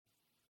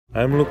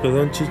I'm Luka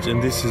Doncic,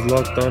 and this is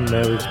Locked On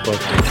Mavericks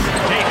podcast.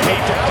 The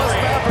Dallas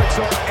Mavericks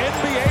are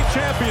NBA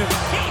champions.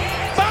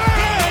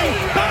 Bang!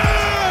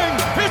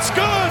 Bang! It's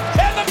good!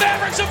 And the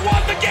Mavericks have won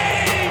the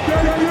game!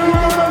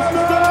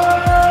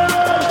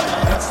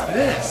 What's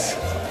this?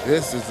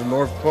 This is the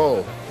North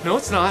Pole. No,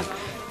 it's not.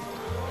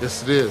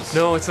 Yes, it is.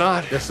 No, it's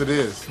not. Yes, it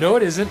is. No,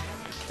 it isn't.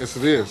 Yes,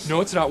 it is. No,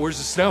 it's not. Where's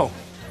the snow?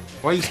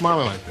 Why are you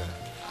smiling like that?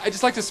 I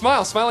just like to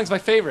smile. Smiling's my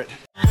favorite.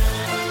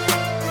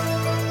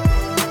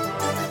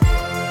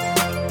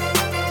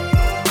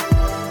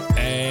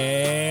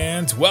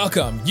 And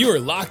welcome. You are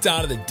locked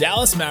on to the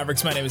Dallas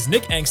Mavericks. My name is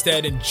Nick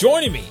Engstead, and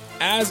joining me,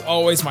 as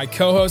always, my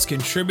co-host,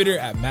 contributor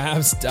at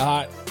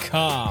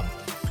Mavs.com.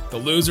 The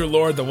loser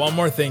lord, the one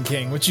more thing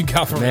king. What you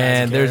got for me?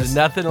 Man, there's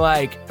nothing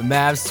like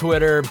Mavs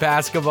Twitter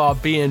basketball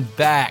being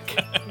back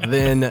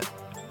than...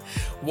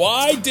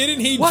 Why didn't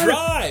he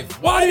drive?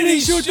 Why didn't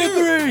he shoot the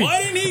three?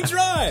 Why didn't he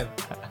drive?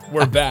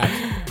 We're back.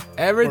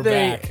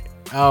 Everything. We're back.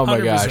 Oh my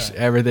 100%. gosh,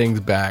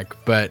 everything's back.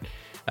 But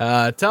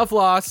tough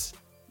loss.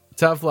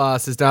 Tough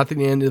loss. It's not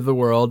the end of the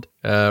world.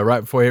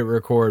 Right before we hit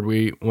record,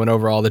 we went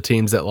over all the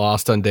teams that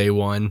lost on day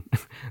one. It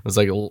was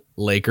like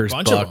Lakers,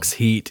 Bucks,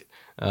 Heat,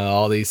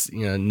 all these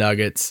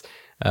Nuggets.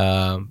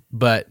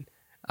 But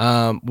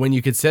when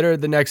you consider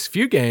the next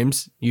few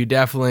games, you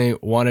definitely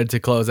wanted to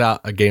close out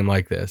a game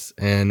like this.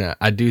 And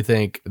I do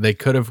think they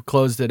could have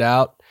closed it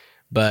out,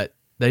 but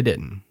they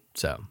didn't.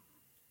 So,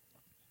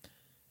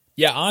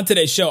 yeah, on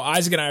today's show,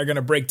 Isaac and I are going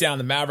to break down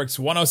the Mavericks'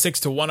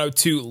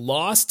 106-102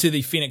 loss to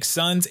the Phoenix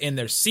Suns in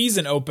their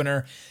season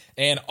opener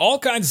and all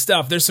kinds of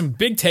stuff. There's some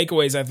big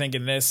takeaways, I think,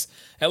 in this,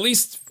 at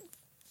least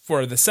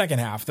for the second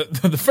half.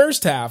 The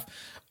first half,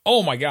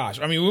 oh my gosh.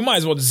 I mean, we might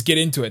as well just get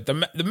into it.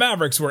 The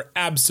Mavericks were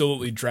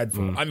absolutely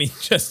dreadful. I mean,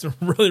 just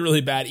really,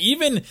 really bad.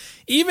 Even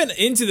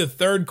into the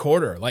third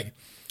quarter, like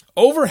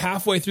over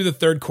halfway through the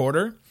third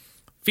quarter,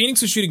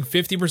 Phoenix was shooting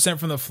 50%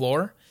 from the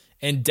floor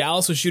and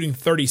Dallas was shooting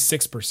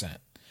 36%.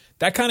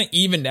 That kind of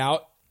evened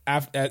out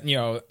at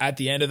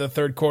the end of the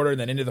third quarter and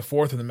then into the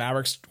fourth, and the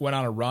Mavericks went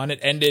on a run. It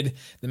ended,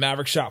 the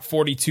Mavericks shot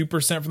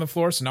 42% from the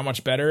floor, so not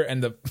much better,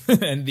 and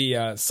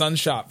the Suns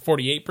shot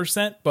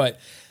 48%. But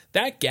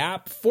that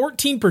gap,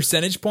 14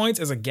 percentage points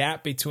as a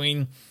gap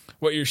between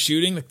what you're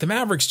shooting, like the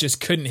Mavericks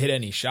just couldn't hit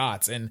any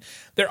shots, and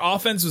their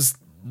offense was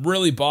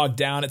really bogged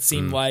down, it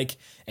seemed like,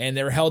 and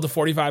they were held to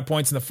 45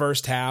 points in the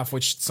first half,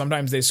 which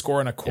sometimes they score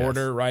in a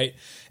quarter, right?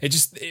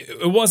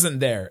 It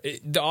wasn't there.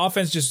 The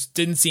offense just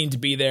didn't seem to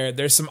be there.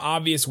 There's some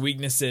obvious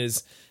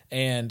weaknesses,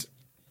 and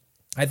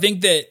I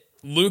think that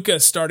Luka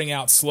starting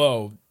out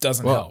slow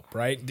doesn't help,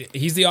 right?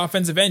 He's the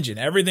offensive engine.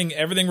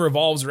 Everything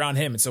revolves around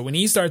him, and so when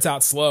he starts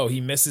out slow, he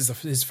misses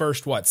his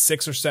first,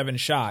 6 or 7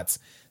 shots.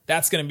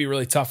 That's going to be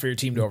really tough for your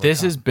team to overcome.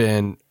 this has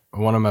been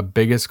one of my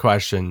biggest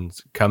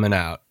questions coming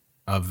out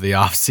of the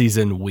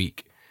offseason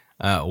week.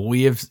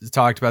 We have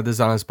talked about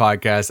this on this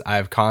podcast.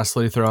 I've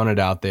constantly thrown it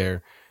out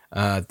there.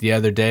 The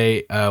other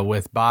day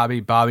with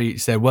Bobby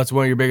said, "What's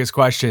one of your biggest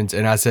questions?"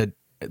 And I said,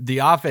 "The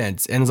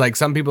offense." And it's like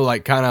some people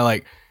not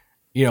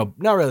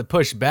really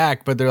push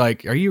back, but they're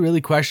like, "Are you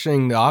really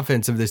questioning the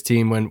offense of this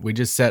team when we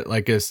just set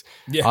like this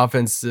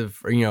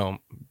offensive,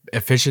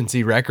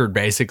 efficiency record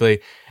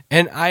basically?"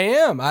 And I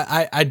am.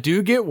 I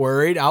do get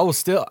worried. I'm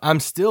still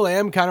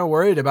kind of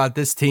worried about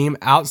this team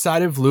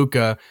outside of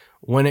Luka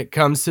when it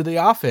comes to the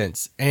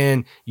offense.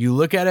 And you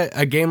look at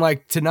a game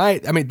like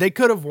tonight, I mean, they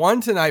could have won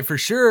tonight for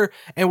sure,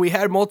 and we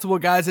had multiple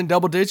guys in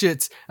double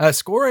digits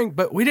scoring,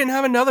 but we didn't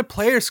have another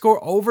player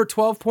score over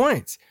 12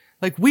 points.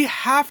 Like, we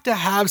have to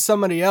have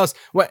somebody else.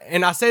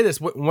 And I say this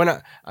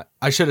when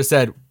I should have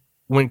said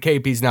when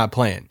KP's not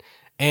playing.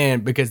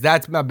 And because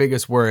that's my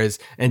biggest worry is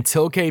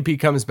until KP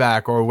comes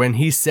back or when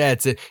he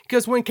sets it,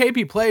 because when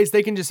KP plays,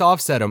 they can just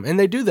offset him. And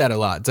they do that a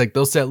lot. It's like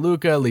they'll set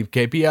Luka, leave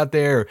KP out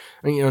there.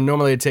 Or,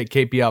 normally they take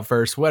KP out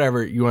first,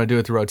 whatever you want to do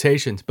with the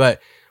rotations. But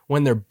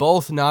when they're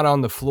both not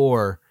on the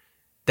floor,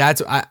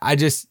 that's,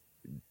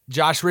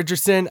 Josh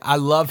Richardson, I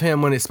love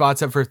him when it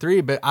spots up for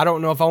three, but I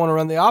don't know if I want to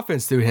run the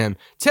offense through him.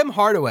 Tim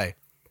Hardaway.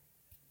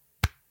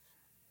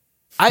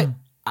 I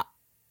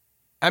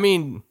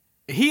mean,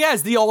 he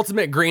has the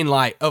ultimate green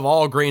light of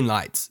all green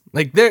lights.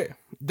 Like there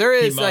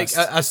is like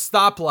a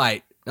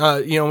stoplight,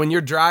 when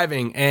you're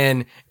driving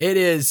and it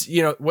is,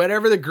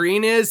 whatever the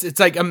green is,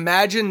 it's like,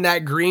 imagine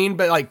that green,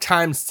 but like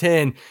times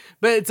 10,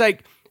 but it's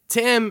like,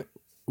 Tim,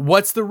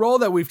 what's the role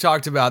that we've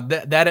talked about?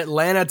 That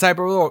Atlanta type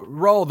of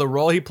role, the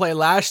role he played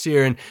last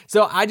year. And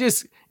so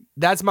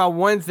that's my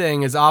one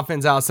thing is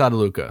offense outside of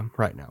Luka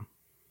right now.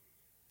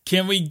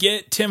 Can we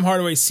get Tim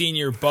Hardaway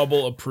Sr.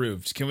 bubble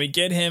approved? Can we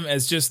get him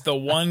as just the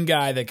one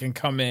guy that can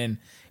come in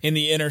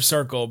the inner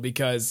circle,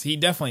 because he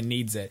definitely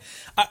needs it?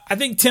 I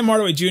think Tim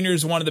Hardaway Jr.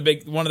 is one of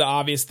the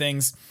obvious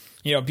things.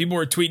 People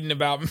were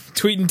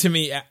tweeting to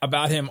me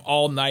about him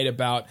all night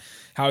about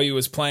how he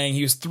was playing.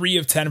 He was 3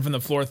 of 10 from the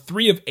floor,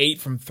 3 of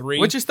 8 from 3,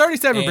 which is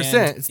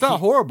 37%. It's not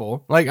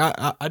horrible. Like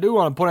I do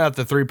want to point out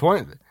the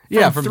 3-point.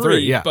 Yeah, from 3.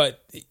 Yeah,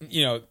 but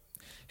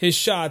his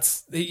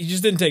shots, he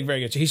just didn't take very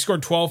good. He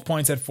scored 12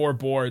 points at 4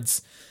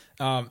 boards.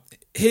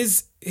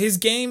 his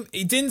game,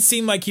 it didn't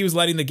seem like he was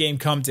letting the game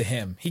come to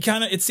him.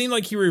 It seemed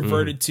like he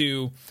reverted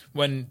to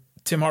when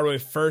Tim Hardaway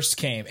first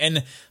came.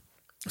 And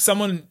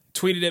someone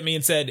tweeted at me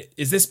and said,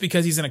 is this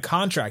because he's in a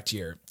contract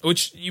year?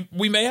 Which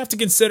we may have to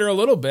consider a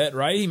little bit,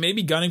 right? He may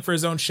be gunning for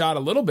his own shot a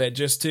little bit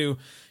just to,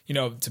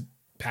 to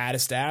pad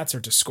his stats or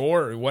to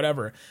score or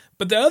whatever.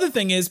 But the other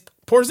thing is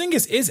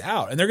Porzingis is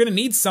out and they're going to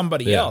need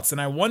somebody else. And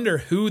I wonder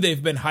who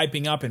they've been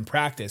hyping up in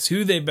practice,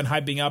 who they've been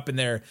hyping up in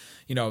their,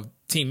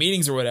 team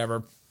meetings or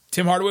whatever.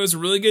 Tim Hardaway was a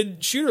really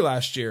good shooter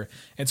last year.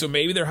 And so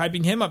maybe they're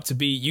hyping him up to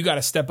be, you got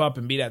to step up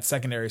and be that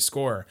secondary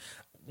scorer.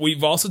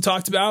 We've also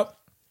talked about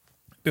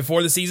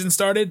before the season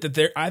started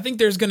that I think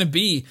there's going to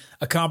be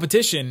a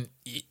competition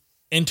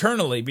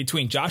internally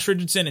between Josh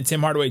Richardson and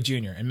Tim Hardaway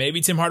Jr. And maybe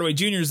Tim Hardaway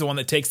Jr. is the one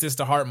that takes this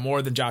to heart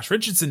more than Josh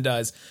Richardson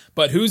does.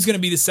 But who's going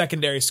to be the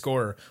secondary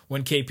scorer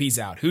when KP's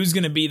out? Who's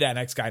going to be that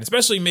next guy? And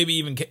especially maybe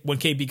even when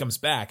KP comes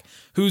back,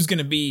 who's going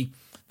to be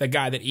the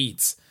guy that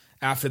eats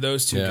after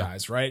those two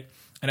guys, right?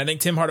 And I think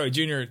Tim Hardaway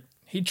Jr.,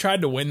 he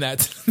tried to win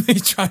that. He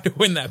tried to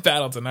win that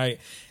battle tonight,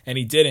 and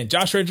he didn't.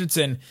 Josh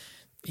Richardson,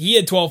 he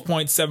had 12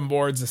 points, 7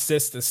 boards,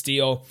 assists, a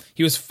steal.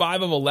 He was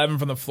 5 of 11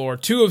 from the floor,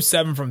 2 of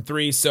 7 from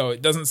 3, so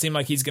it doesn't seem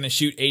like he's going to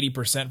shoot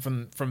 80%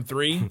 from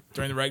 3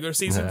 during the regular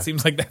season. It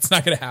seems like that's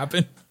not going to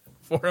happen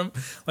for him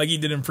like he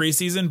did in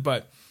preseason.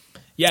 But,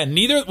 yeah,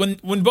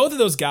 when both of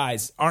those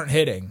guys aren't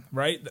hitting,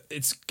 right,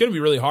 it's going to be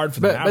really hard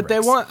for the Mavericks. But they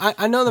want –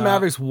 I know the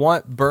Mavericks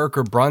want Burke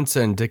or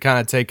Brunson to kind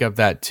of take up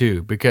that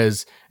too,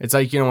 because it's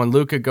like, when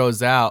Luka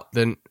goes out,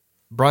 then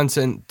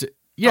Brunson –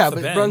 yeah,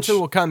 but bench. Brunson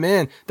will come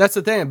in. That's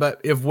the thing.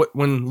 But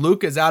when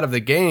Luka's out of the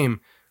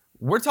game,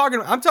 I'm talking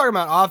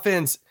about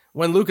offense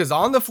when Luka's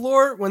on the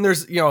floor, when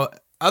there's,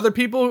 other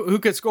people who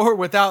could score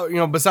without,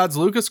 besides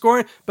Luka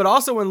scoring, but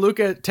also when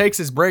Luka takes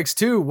his breaks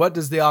too, what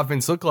does the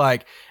offense look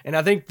like? And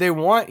I think they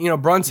want,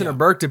 Brunson or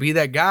Burke to be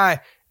that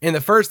guy. In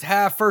the first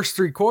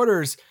 3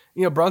 quarters,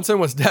 Brunson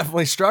was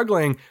definitely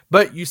struggling,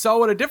 but you saw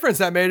what a difference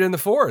that made in the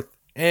fourth.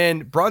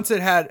 And Brunson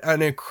had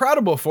an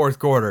incredible fourth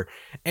quarter.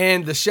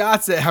 And the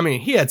shots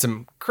he had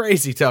some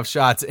crazy tough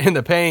shots in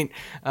the paint,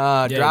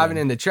 driving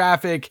into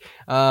traffic.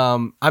 He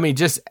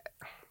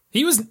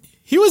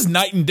was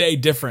night and day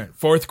different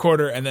fourth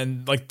quarter and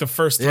then like the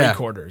first 3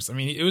 quarters.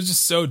 It was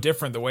just so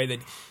different the way that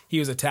he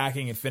was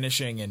attacking and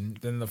finishing. And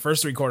then the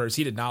first 3 quarters,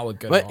 he did not look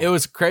good at all. It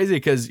was crazy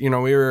because, we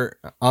were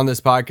on this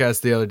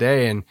podcast the other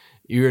day and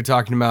you were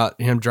talking about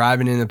him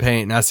driving in the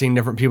paint, and I seen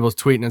different people's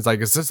tweeting. It's like,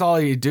 is this all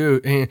he's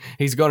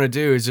going to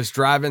do is just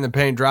drive in the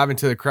paint, drive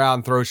into the crowd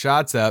and throw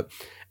shots up.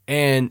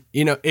 And,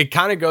 it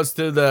kind of goes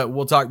to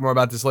we'll talk more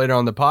about this later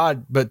on the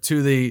pod, but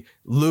to the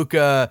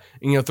Luka,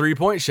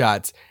 3-point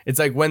shots. It's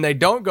like when they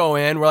don't go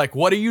in, we're like,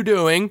 what are you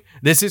doing?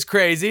 This is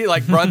crazy.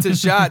 Like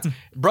Brunson's shots.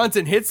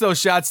 Brunson hits those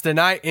shots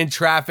tonight in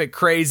traffic,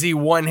 crazy,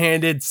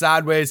 one-handed,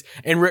 sideways.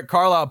 And Rick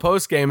Carlisle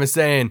postgame is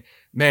saying,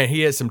 man,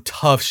 he had some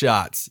tough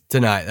shots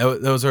tonight.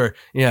 Those are,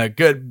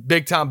 good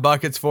big-time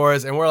buckets for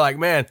us. And we're like,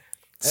 man.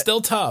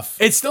 Still tough.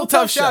 It's still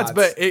tough shots,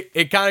 but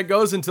it kind of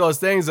goes into those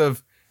things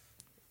of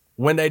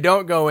when they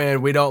don't go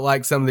in, we don't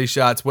like some of these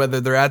shots, whether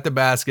they're at the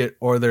basket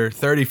or they're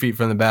 30 feet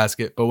from the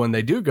basket. But when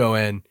they do go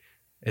in,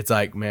 it's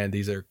like, man,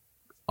 these are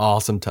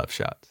awesome, tough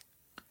shots.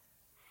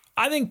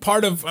 I think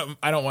part of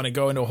I don't want to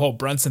go into a whole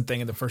Brunson thing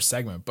in the first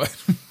segment, but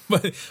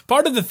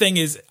part of the thing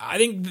is I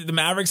think the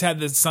Mavericks had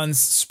the Suns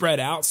spread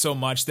out so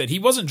much that he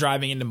wasn't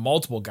driving into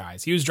multiple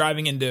guys. He was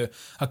driving into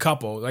a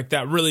couple. Like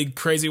that really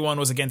crazy one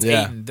was against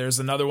Ayton. There's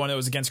another one that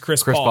was against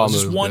Chris Paul. It's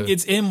just one.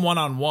 It's him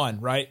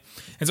one-on-one, right?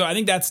 And so I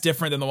think that's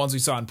different than the ones we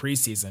saw in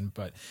preseason.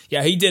 But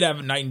yeah, he did have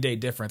a night and day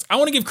difference. I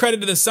want to give credit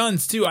to the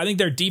Suns too. I think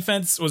their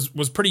defense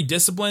was pretty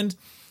disciplined.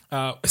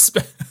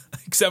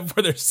 Except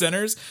for their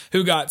centers,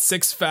 who got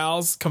 6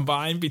 fouls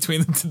combined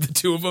between the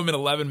two of them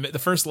in the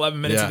first 11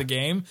 minutes of the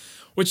game,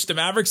 which the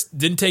Mavericks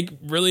didn't take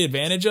really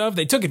advantage of.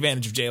 They took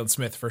advantage of Jalen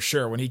Smith for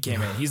sure when he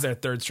came in. He's their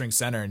third string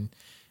center, and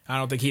I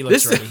don't think he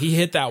looks ready. He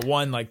hit that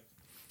one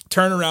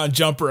turnaround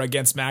jumper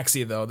against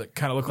Maxey though that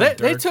kind of looked like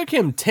They took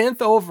him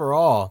 10th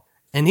overall,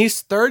 and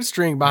he's third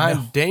string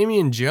behind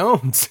Damian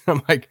Jones.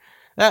 I'm like,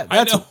 that's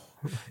I know.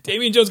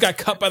 Damian Jones got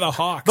cut by the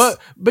Hawks.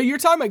 But you're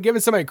talking about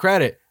giving somebody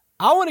credit.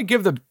 I want to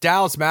give the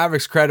Dallas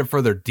Mavericks credit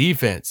for their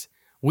defense.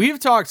 We've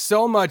talked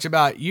so much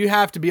about you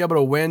have to be able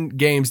to win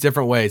games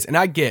different ways. And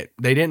I get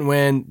they didn't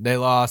win. They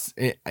lost.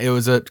 It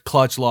was a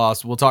clutch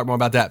loss. We'll talk more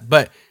about that.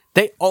 But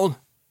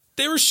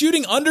they were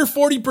shooting under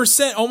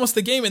 40% almost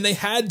the game, and they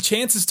had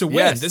chances to win.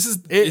 Yes,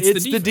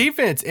 it's the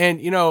defense.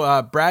 And,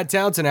 Brad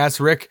Townsend asked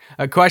Rick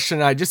a question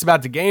just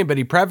about the game, but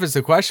he prefaced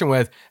the question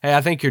with, hey, I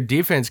think your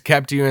defense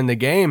kept you in the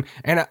game.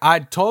 And I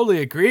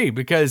totally agree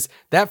because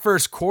that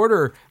first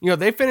quarter,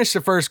 they finished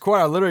the first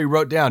quarter. I literally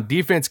wrote down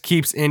defense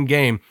keeps in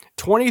game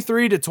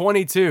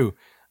 23-22.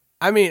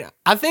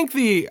 I think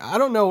the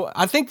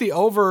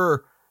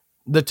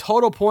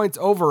total points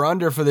over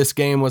under for this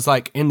game was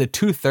like in the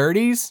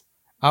 230s.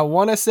 I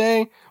want to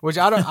say, which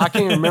I can't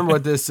even remember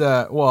what this,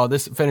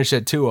 this finished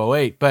at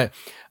 208, but,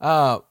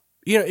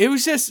 it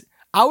was just,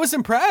 I was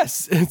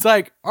impressed. It's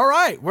like, all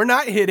right, we're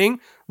not hitting.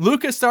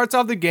 Luka starts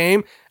off the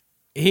game.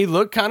 he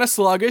looked kind of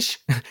sluggish.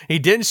 He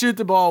didn't shoot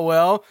the ball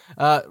well.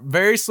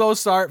 Very slow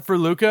start for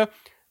Luka.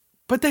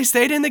 But they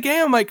stayed in the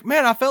game. I'm like,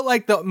 man, I felt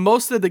like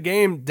most of the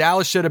game,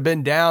 Dallas should have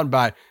been down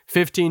by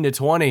 15 to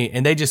 20,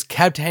 and they just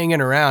kept hanging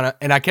around.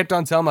 And I kept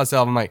on telling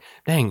myself, I'm like,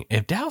 dang,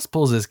 if Dallas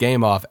pulls this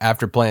game off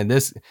after playing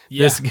this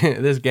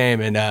game,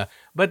 and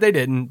but they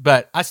didn't.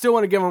 But I still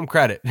want to give them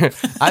credit.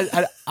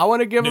 I want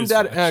to give them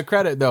that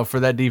credit, though, for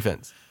that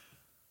defense.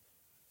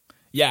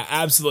 Yeah,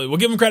 absolutely. We'll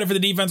give them credit for the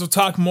defense. We'll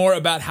talk more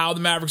about how the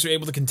Mavericks are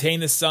able to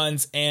contain the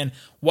Suns and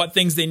what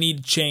things they need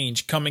to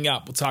change coming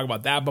up. We'll talk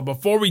about that. But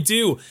before we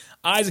do,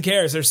 Isaac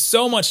Harris, there's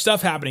so much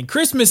stuff happening.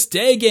 Christmas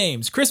Day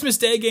games. Christmas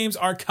Day games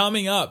are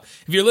coming up.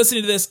 If you're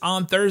listening to this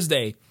on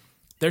Thursday,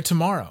 they're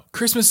tomorrow.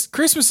 Christmas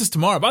is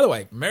tomorrow. By the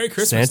way, Merry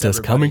Christmas, Santa's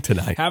everybody. coming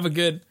tonight. Have a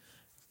good...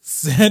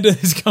 Santa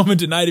is coming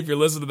tonight if you're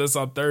listening to this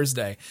on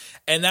Thursday.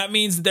 And that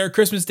means that there are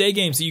Christmas Day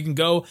games that you can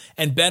go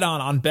and bet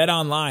on Bet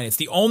Online. It's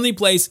the only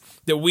place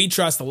that we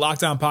trust, the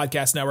Locked On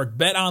Podcast Network,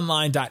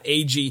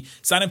 betonline.ag.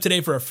 Sign up today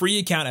for a free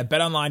account at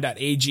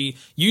betonline.ag.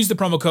 Use the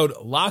promo code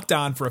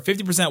LOCKEDON for a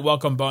 50%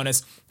 welcome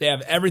bonus. They have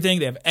everything.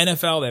 They have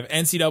NFL, they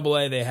have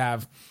NCAA, they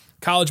have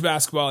college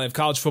basketball, they have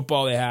college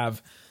football, they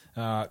have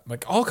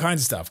like all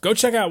kinds of stuff. Go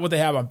check out what they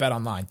have on Bet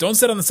Online. Don't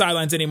sit on the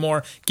sidelines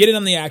anymore. Get in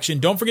on the action.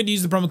 Don't forget to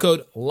use the promo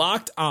code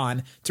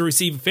LOCKEDON to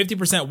receive a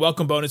 50%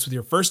 welcome bonus with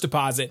your first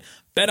deposit.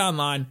 Bet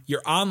Online,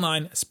 your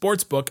online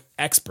sportsbook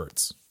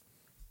experts.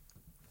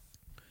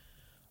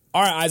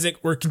 All right, Isaac,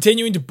 we're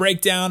continuing to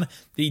break down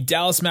the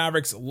Dallas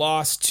Mavericks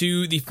loss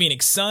to the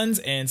Phoenix Suns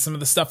and some of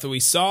the stuff that we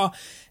saw.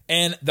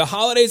 And the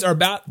holidays are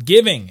about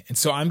giving. And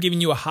so I'm giving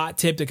you a hot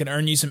tip that can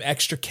earn you some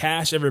extra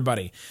cash,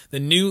 everybody. The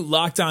new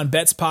Locked On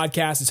Bets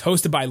podcast is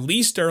hosted by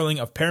Lee Sterling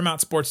of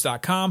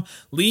ParamountSports.com.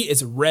 Lee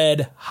is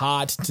red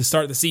hot to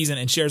start the season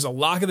and shares a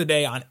lock of the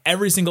day on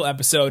every single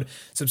episode.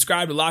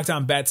 Subscribe to Locked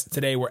On Bets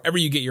today, wherever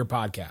you get your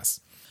podcasts.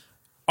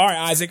 All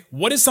right, Isaac,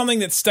 what is something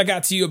that stuck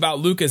out to you about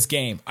Luka's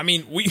game? I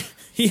mean,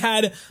 he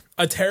had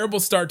a terrible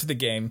start to the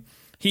game.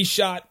 He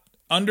shot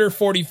under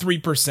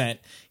 43%.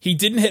 He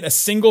didn't hit a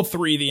single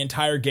three the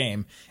entire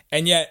game,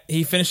 and yet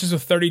he finishes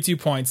with 32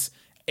 points,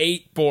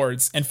 8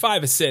 boards, and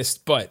 5 assists,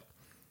 but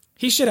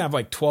he should have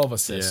like 12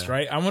 assists,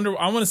 right? I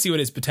want to see what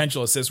his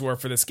potential assists were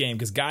for this game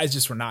because guys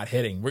just were not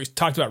hitting. We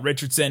talked about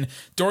Richardson.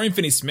 Dorian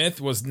Finney-Smith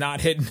was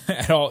not hitting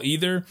at all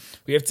either.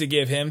 We have to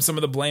give him some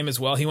of the blame as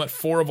well. He went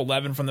 4 of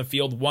 11 from the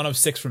field, 1 of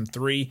 6 from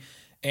 3.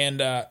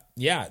 And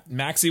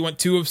Maxey went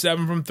 2 of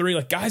 7 from 3.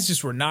 Like guys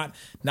just were not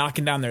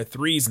knocking down their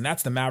threes, and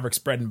that's the Mavericks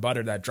bread and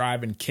butter, that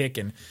drive and kick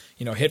and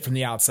hit from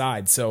the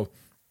outside. So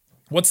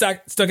what's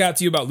that stuck out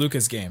to you about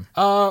Luka's game?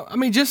 I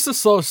mean, just a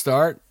slow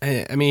start.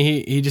 I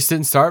mean, he just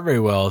didn't start very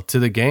well to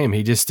the game.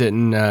 He just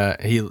didn't.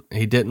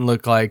 He didn't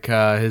look like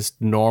his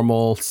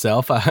normal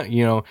self.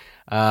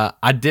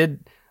 I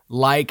did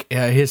like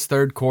his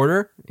third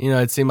quarter.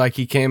 It seemed like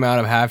he came out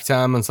of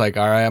halftime and was like,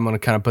 all right, I'm going to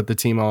kind of put the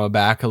team on my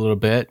back a little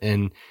bit.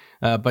 And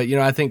but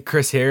I think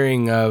Chris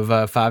Herring of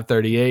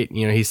 538,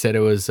 he said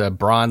it was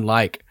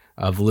Braun-like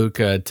of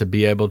Luka to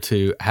be able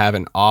to have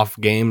an off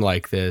game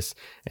like this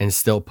and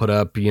still put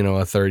up,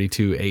 a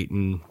 32, 8,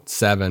 and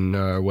 7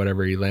 or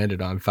whatever he landed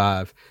on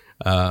 5.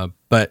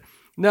 But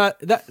no,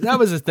 that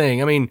was the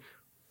thing. I mean,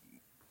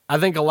 I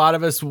think a lot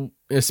of us,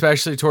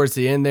 especially towards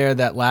the end there,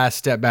 that last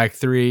step back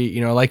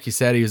 3, like you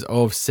said, he was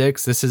 0 of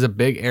 6. This is a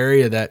big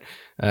area that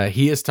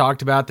he has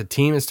talked about, the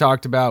team has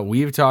talked about,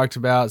 we've talked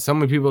about. So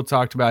many people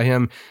talked about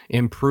him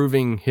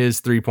improving his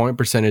 3-point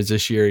percentage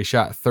this year. He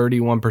shot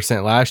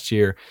 31% last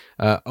year.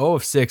 0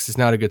 of 6 is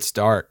not a good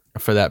start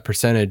for that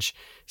percentage.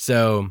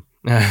 So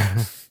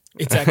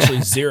it's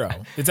actually 0.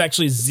 It's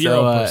actually 0%.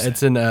 So,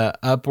 it's an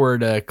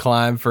upward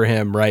climb for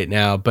him right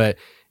now. But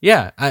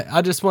yeah,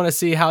 I just want to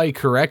see how he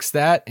corrects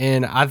that.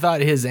 And I thought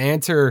his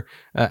answer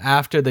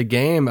after the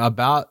game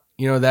about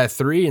that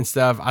 3 and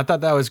stuff, I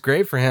thought that was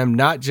great for him.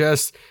 Not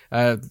just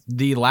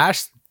the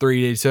last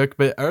 3 he took,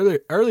 but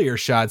earlier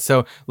shots.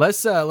 So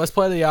let's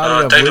play the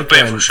audio of Luka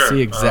and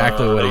see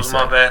exactly what he said.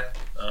 That was my bad.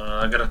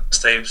 I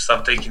gotta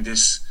stop taking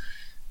these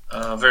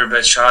very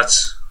bad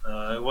shots.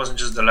 It wasn't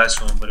just the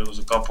last one, but it was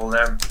a couple of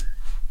them.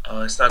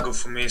 It's not good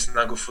for me. It's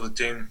not good for the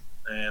team,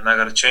 and I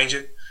gotta change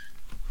it.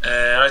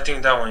 And I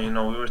think that one,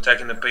 we were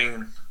attacking the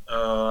paint.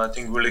 I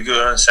think really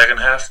good in the second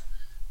half,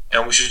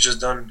 and we should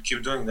just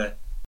keep doing that.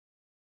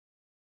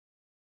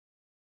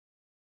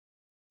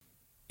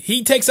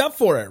 He takes up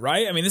for it,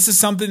 right? I mean, this is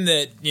something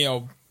that,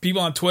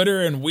 people on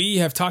Twitter and we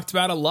have talked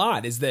about a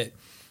lot is that,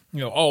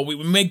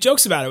 we make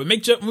jokes about it.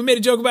 We made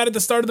a joke about it at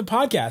the start of the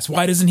podcast.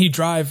 Why doesn't he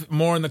drive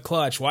more in the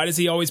clutch? Why does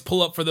he always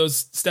pull up for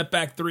those step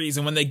back 3s?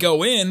 And when they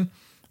go in,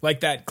 like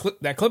that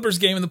Clippers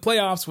game in the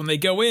playoffs, when they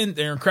go in,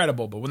 they're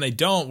incredible. But when they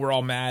don't, we're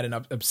all mad and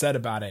upset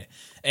about it.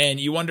 And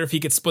you wonder if he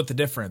could split the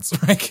difference,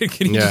 right? Could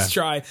he just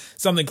try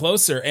something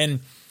closer? And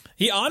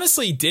he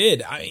honestly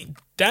did. I mean,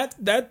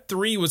 that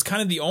 3 was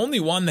kind of the only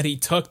one that he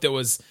took that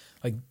was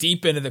like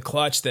deep into the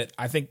clutch that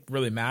I think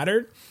really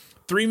mattered.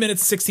 3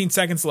 minutes, 16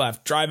 seconds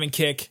left, driving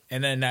kick,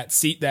 and then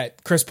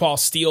that Chris Paul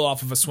steal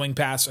off of a swing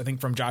pass, I think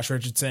from Josh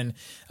Richardson.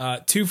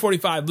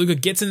 2:45, Luka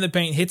gets in the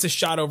paint, hits a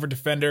shot over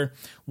defender.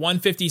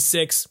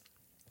 1:56,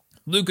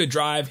 Luka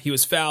drive. He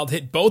was fouled,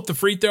 hit both the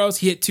free throws.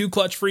 He hit 2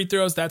 clutch free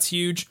throws. That's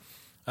huge.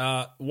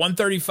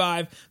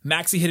 1:35,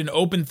 Maxey hit an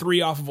open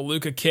 3 off of a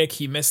Luka kick.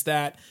 He missed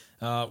that.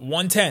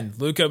 1:10,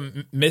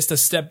 Luka missed a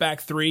step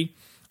back 3.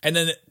 And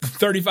then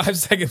 35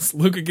 seconds,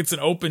 Luka gets an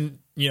open,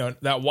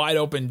 that wide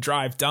open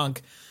drive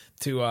dunk.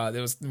 It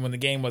was when the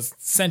game was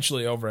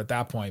essentially over at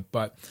that point.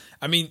 But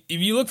I mean,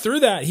 if you look through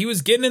that, he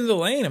was getting into the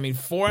lane. I mean,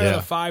 4 out of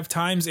the 5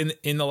 times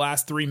in the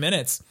last 3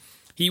 minutes,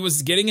 he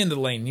was getting into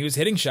the lane. He was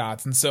hitting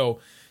shots. And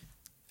so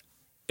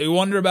we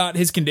wonder about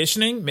his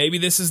conditioning. Maybe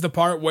this is the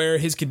part where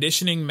his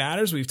conditioning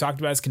matters. We've talked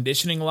about his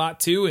conditioning a lot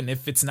too. And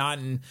if it's not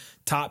in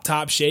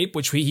top shape,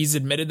 which he's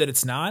admitted that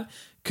it's not,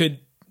 could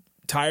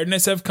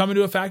tiredness have come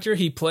into a factor?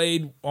 He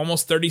played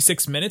almost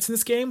 36 minutes in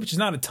this game, which is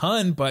not a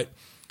ton, but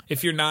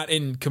if you're not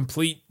in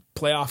complete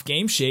playoff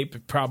game shape,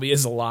 it probably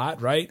is a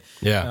lot, right?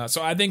 Yeah.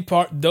 So I think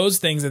those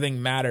things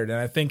mattered. And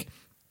I think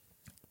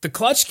the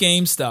clutch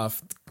game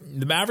stuff,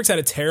 the Mavericks had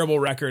a terrible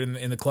record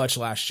in the clutch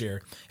last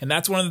year. And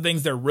that's one of the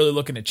things they're really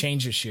looking to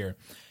change this year.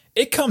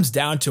 It comes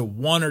down to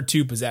 1 or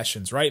 2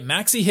 possessions, right?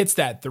 Maxey hits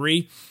that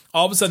 3.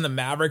 All of a sudden the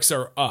Mavericks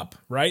are up,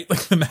 right?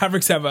 Like the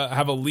Mavericks have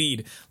a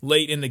lead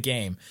late in the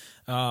game.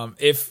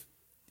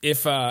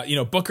 If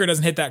Booker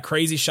doesn't hit that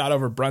crazy shot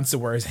over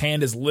Brunson where his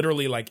hand is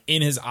literally like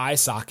in his eye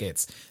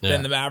sockets,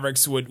 then the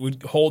Mavericks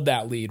would hold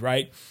that lead,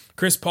 right?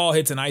 Chris Paul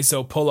hits an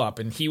ISO pull-up,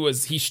 and it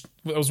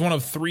was one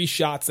of 3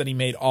 shots that he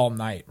made all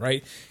night,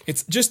 right?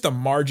 It's just the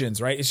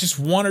margins, right? It's just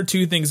 1 or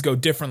 2 things go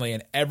differently,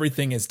 and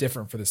everything is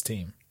different for this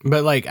team.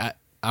 But like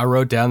I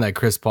wrote down that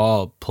Chris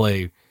Paul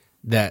play,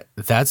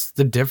 that's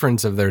the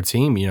difference of their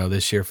team,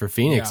 this year for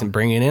Phoenix, and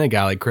bringing in a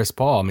guy like Chris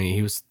Paul. I mean,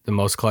 he was the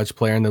most clutch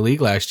player in the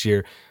league last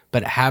year,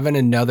 but having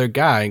another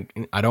guy,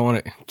 I don't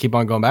want to keep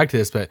on going back to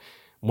this, but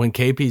when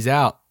KP's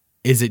out,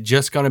 is it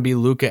just going to be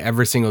Luka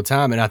every single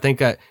time? And I think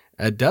that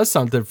it does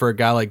something for a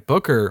guy like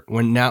Booker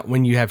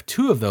when you have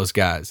 2 of those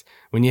guys,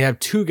 when you have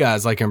 2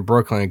 guys like in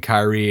Brooklyn,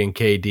 Kyrie and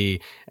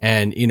KD,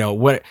 and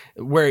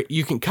where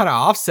you can kind of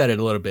offset it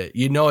a little bit.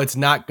 It's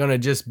not going to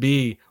just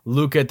be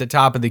Luka at the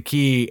top of the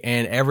key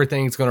and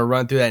everything's going to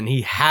run through that and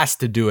he has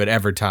to do it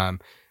every time.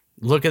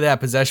 Look at that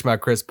possession by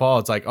Chris Paul.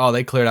 It's like, oh,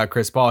 they cleared out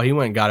Chris Paul. He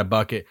went and got a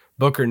bucket.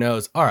 Booker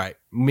knows, all right,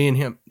 me and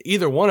him,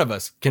 either one of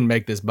us can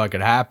make this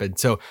bucket happen.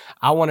 So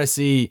I want to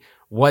see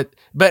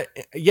but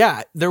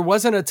yeah, there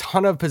wasn't a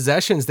ton of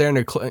possessions there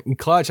in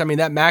clutch. I mean,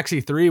 that Maxey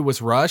 3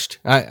 was rushed.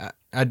 I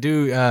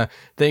do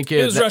think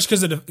it was rushed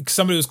because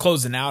somebody was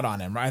closing out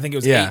on him, right? I think it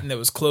was Ayton that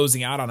was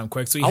closing out on him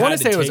quick. So I want to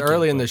say it was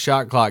early in the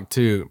shot clock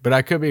too, but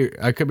I could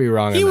be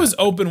wrong. He was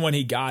open when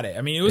he got it.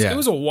 I mean, it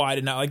was a wide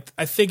enough. Like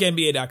I think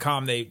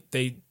NBA.com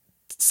they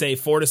say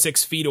 4 to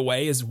 6 feet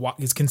away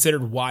is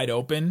considered wide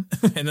open,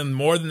 and then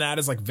more than that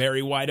is like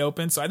very wide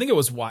open. So I think it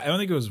was wide. I don't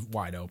think it was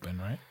wide open,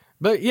 right?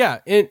 But yeah,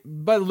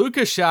 but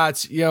Luka's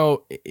shots, he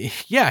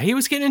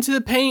was getting into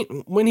the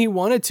paint when he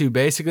wanted to,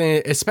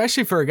 basically,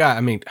 especially for a guy.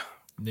 I mean,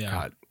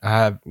 God,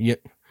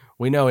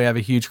 we know we have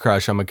a huge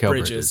crush on Mikal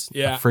Bridges.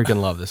 Yeah, I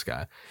freaking love this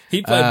guy.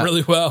 He played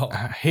really well.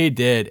 He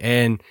did,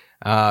 and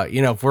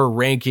if we're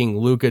ranking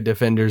Luka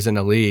defenders in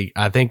the league,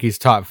 I think he's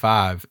top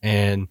 5,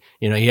 and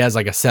he has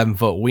like a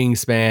 7-foot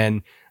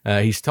wingspan.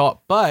 He's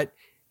tall, but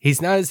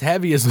he's not as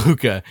heavy as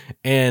Luka,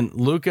 and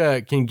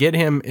Luka can get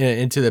him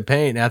into the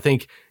paint. And I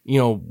think,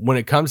 when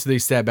it comes to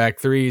these step back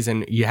 3s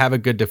and you have a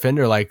good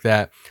defender like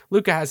that,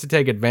 Luka has to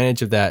take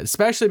advantage of that,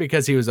 especially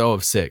because he was 0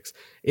 of 6.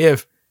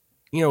 If,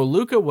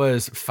 Luka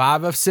was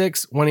 5 of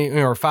 6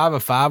 or 5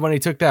 of 5 when he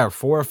took that, or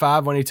 4 of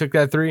 5 when he took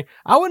that 3,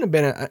 I wouldn't have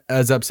been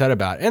as upset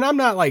about it. And I'm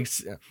not like,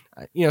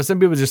 some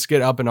people just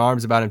get up in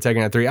arms about him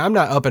taking that 3. I'm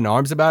not up in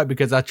arms about it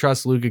because I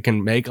trust Luka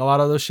can make a lot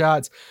of those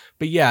shots.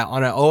 But yeah,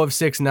 on an 0 of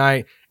 6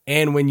 night,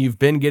 and when you've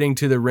been getting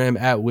to the rim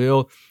at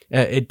will,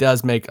 it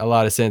does make a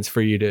lot of sense for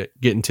you to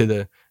get into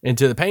the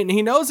paint. And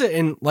he knows it.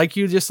 And like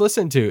you just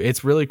listened to,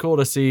 it's really cool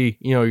to see,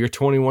 your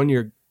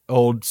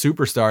 21-year-old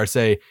superstar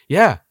say,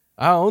 yeah,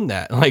 I own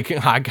that. Like,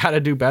 I got to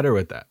do better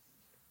with that.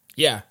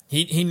 Yeah,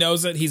 he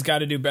knows that he's got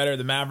to do better.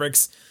 The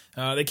Mavericks,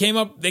 they came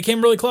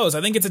really close.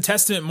 I think it's a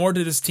testament more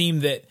to this team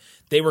that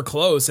they were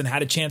close and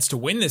had a chance to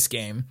win this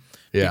game.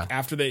 Yeah.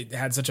 After they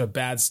had such a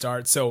bad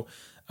start. So,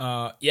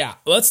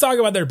 let's talk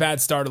about their bad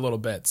start a little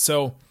bit.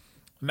 So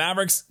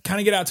Mavericks kind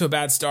of get out to a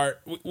bad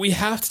start. We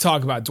have to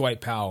talk about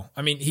Dwight Powell.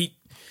 I mean,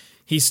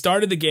 he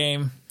started the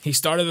game, he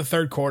started the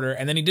third quarter,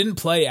 and then he didn't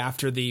play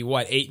after the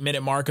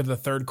 8-minute mark of the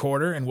third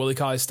quarter, and Willie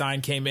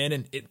Cauley-Stein came in,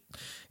 and it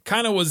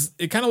kind of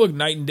looked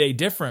night and day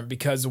different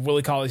because of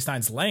Willie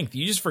Cauley-Stein's length.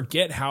 You just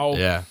forget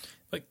how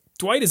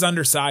Dwight is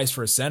undersized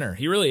for a center.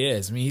 He really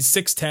is. I mean, he's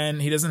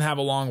 6'10". He doesn't have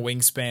a long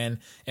wingspan.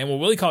 And when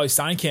Willie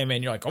Cauley-Stein came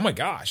in, you're like, oh my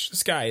gosh,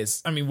 this guy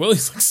is,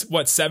 Willie's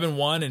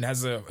 7'1" and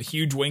has a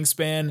huge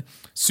wingspan,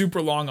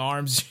 super long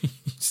arms.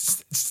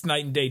 It's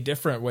night and day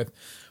different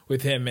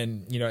with him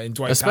and, and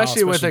Dwight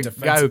especially Powell. Especially with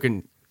a guy who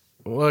can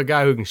well, a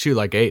guy who can shoot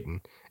like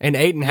Ayton. And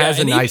Ayton has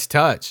a nice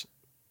touch.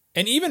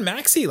 And even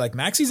Maxey, like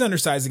Maxey's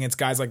undersized against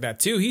guys like that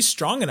too. He's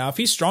strong enough.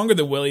 He's stronger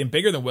than Willie and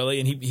bigger than Willie,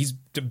 and he's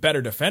a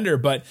better defender.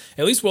 But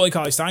at least Willie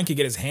Cauley-Stein can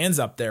get his hands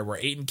up there where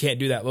Ayton can't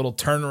do that little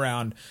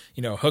turnaround,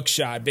 hook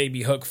shot,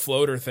 baby hook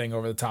floater thing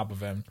over the top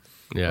of him.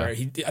 Yeah, I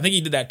think he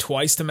did that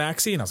twice to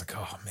Maxey, and I was like,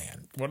 oh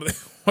man, what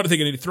are they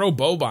going to do? Throw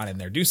Boban in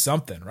there, do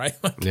something, right?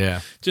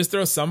 Just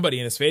throw somebody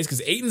in his face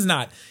because Ayton's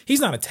he's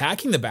not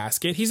attacking the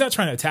basket. He's not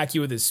trying to attack you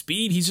with his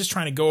speed. He's just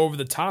trying to go over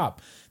the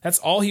top. That's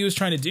all he was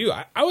trying to do.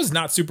 I was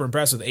not super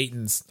impressed with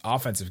Ayton's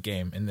offensive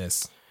game in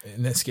this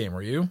game.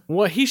 Were you?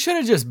 Well, he should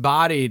have just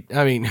bodied.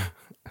 I mean,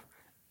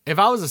 if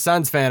I was a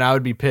Suns fan, I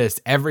would be pissed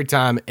every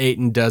time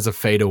Ayton does a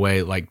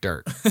fadeaway like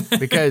Dirk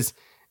because.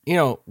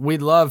 We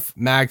love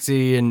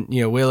Maxey and,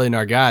 Willie and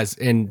our guys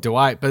and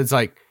Dwight, but it's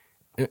like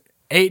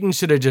Ayton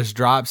should have just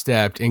drop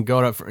stepped and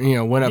went up for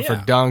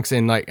dunks.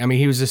 And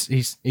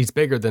he's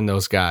bigger than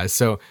those guys.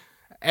 So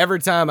every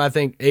time I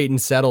think Ayton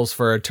settles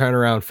for a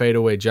turnaround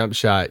fadeaway jump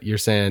shot, you're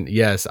saying,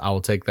 yes, I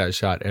will take that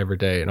shot every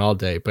day and all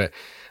day. But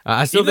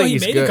I still think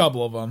he's good. He made a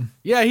couple of them.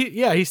 Yeah,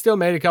 he still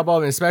made a couple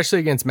of them, especially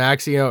against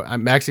Maxey.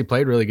 Maxey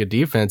played really good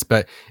defense,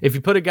 but if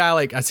you put a guy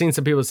like I've seen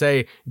some people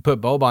say, you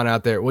put Boban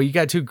out there. Well, you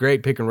got two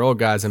great pick and roll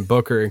guys in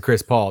Booker and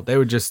Chris Paul. They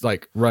would just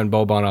run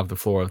Boban off the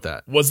floor with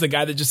that. Was the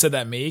guy that just said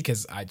that me?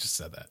 Because I just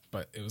said that,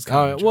 but it was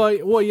kind of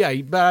well, yeah,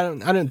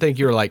 but I didn't think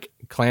you were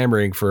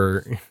clamoring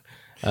for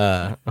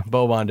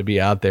Boban to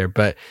be out there.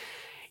 But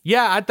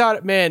yeah, I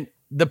thought, man,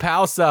 the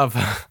Powell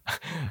stuff.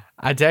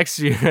 I texted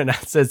you and I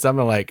said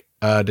something like,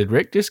 did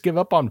Rick just give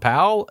up on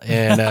Powell?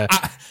 And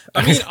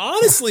I mean,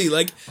 honestly,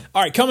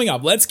 all right, coming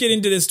up, let's get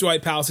into this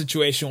Dwight Powell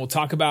situation. We'll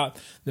talk about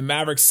the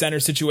Mavericks center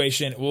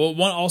situation. We'll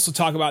want to also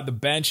talk about the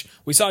bench.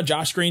 We saw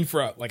Josh Green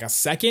for a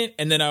second,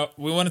 and then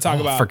we want to talk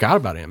about forgot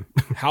about him.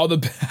 how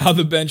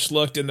the bench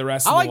looked in the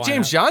rest of the lineup. I like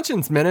James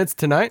Johnson's minutes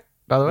tonight,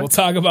 by the way. We'll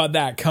talk about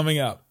that coming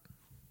up.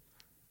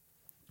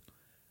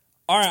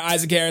 All right,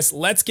 Isaac Harris,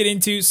 let's get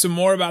into some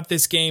more about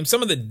this game,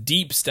 some of the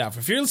deep stuff.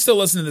 If you're still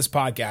listening to this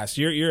podcast,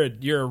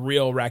 you're a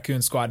real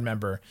Raccoon Squad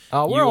member.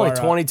 We're only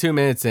 22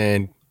 minutes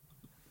in.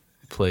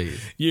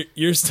 Please.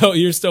 You're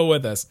still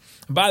with us.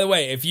 And by the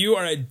way, if you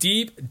are a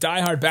deep,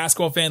 diehard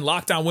basketball fan,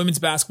 Locked On Women's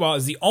Basketball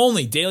is the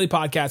only daily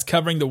podcast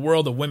covering the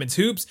world of women's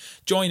hoops.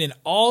 Join an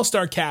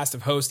all-star cast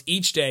of hosts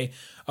each day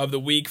of the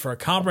week for a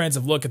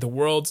comprehensive look at the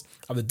worlds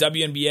of the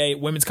WNBA,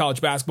 women's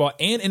college basketball,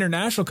 and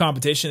international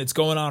competition that's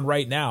going on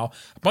right now.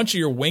 A bunch of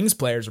your Wings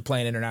players are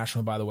playing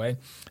international, by the way.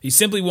 You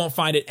simply won't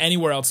find it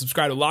anywhere else.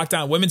 Subscribe to Locked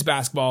On Women's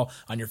Basketball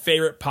on your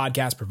favorite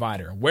podcast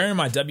provider. I'm wearing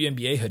my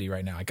WNBA hoodie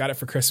right now. I got it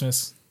for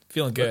Christmas.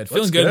 Feeling good.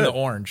 Feeling good in the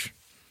orange.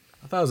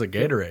 I thought it was a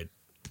Gatorade.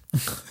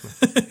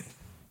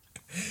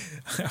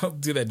 I'll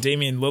do that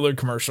Damian Lillard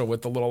commercial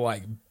with the little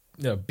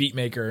beat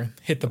maker.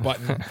 Hit the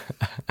button.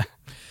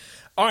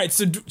 All right,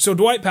 so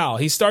Dwight Powell,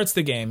 he starts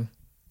the game.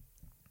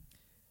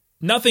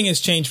 Nothing has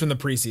changed from the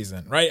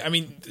preseason, right? I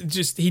mean,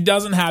 just he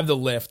doesn't have the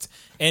lift.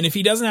 And if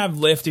he doesn't have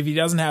lift, if he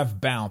doesn't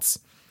have bounce,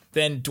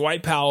 then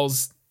Dwight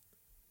Powell's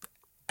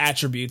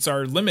attributes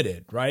are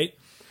limited, right?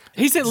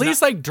 He's at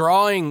least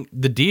drawing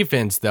the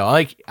defense though.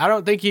 I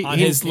don't think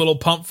his little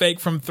pump fake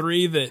from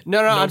three that no.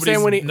 I'm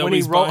saying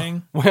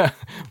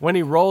when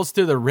he rolls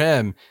to the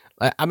rim.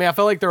 I mean, I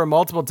felt like there were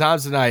multiple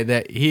times tonight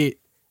that he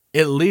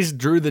at least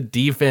drew the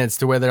defense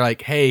to where they're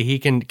like, hey, he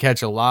can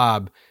catch a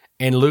lob,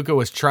 and Luka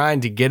was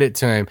trying to get it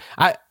to him.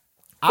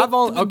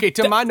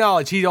 To my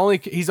knowledge,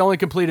 he's only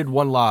completed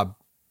one lob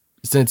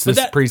since this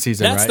preseason.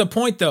 That's right? the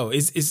point, though.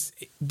 Is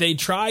they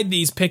tried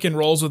these pick and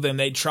rolls with him.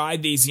 They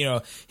tried these,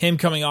 him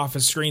coming off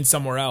a screen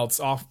somewhere else,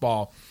 off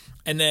ball,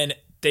 and then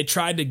they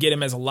tried to get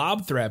him as a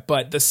lob threat.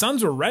 But the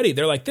Suns were ready.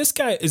 They're like, this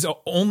guy is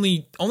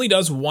only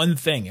does one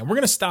thing, and we're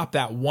gonna stop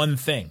that one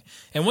thing.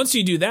 And once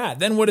you do that,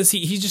 then what is he?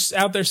 He's just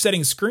out there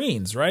setting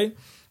screens, right?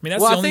 I mean,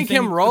 that's the only thing.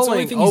 Him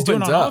rolling thing he's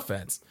doing on up.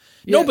 Offense.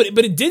 Yeah. No,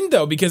 but it didn't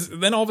though, because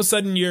then all of a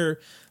sudden you're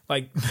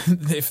like,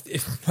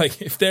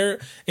 if they're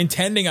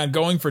intending on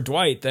going for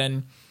Dwight,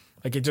 then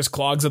it just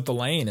clogs up the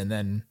lane, and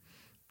then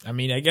I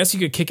mean, I guess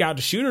you could kick out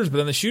to shooters, but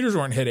then the shooters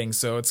weren't hitting,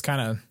 so it's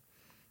kind of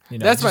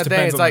that's my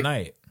thing. It's like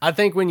night. I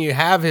think when you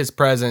have his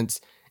presence,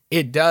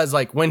 it does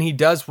when he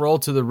does roll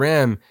to the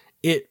rim,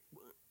 it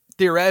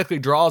theoretically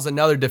draws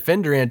another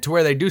defender in to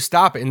where they do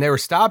stop it, and they were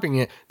stopping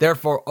it,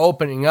 therefore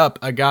opening up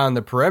a guy on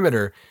the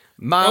perimeter.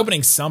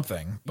 Opening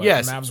something, but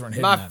yes, the Mavs weren't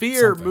hitting my that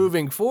fear something.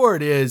 Moving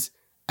forward is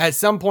at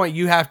some point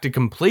you have to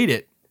complete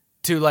it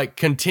to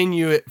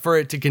continue it for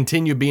it to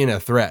continue being a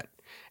threat.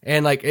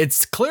 And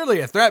it's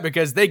clearly a threat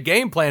because they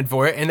game planned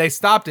for it and they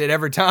stopped it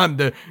every time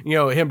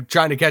him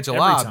trying to catch a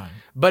lob. Time.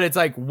 But it's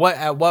at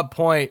what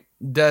point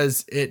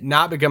does it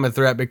not become a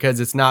threat because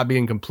it's not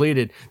being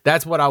completed?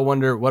 That's what I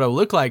wonder what it'll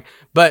look like.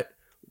 But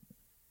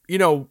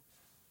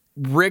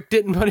Rick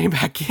didn't put him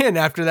back in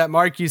after that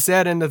mark you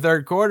said in the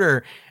third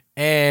quarter.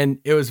 And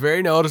it was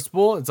very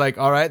noticeable. It's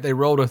all right, they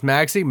rolled with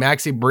Maxey.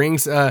 Maxey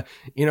brings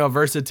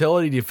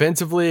versatility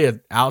defensively,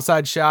 an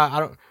outside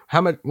shot.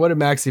 What did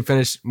Maxey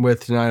finish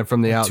with tonight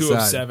from the outside? 2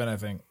 of 7, I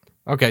think.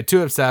 Okay,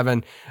 2 of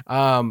 7.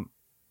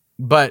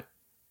 But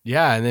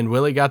yeah, and then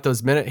Willie got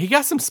those minutes. He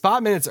got some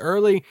spot minutes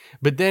early,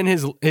 but then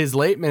his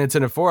late minutes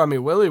in a 4. I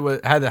mean, Willie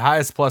had the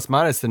highest plus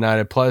minus tonight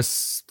at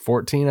plus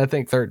 14, I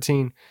think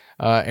 13.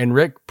 And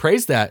Rick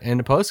praised that in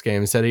the post game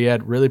and said he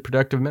had really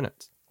productive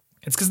minutes.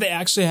 It's because they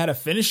actually had a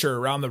finisher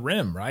around the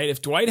rim, right?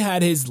 If Dwight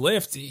had his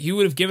lift, he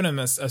would have given him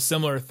a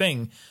similar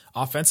thing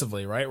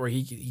offensively, right? Where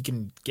he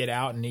can get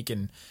out and he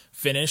can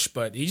finish,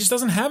 but he just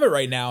doesn't have it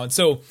right now. And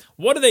so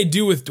what do they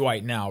do with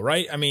Dwight now,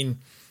 right? I mean,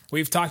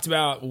 we've talked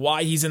about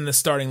why he's in the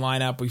starting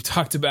lineup. We've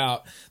talked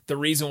about the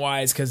reason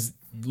why is because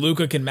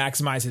Luka can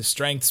maximize his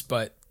strengths,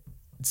 but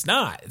it's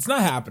not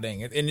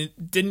happening. And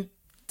it didn't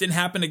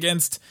happen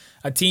against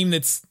a team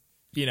that's,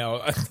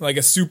 like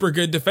a super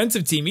good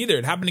defensive team either.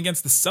 It happened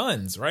against the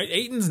Suns, right?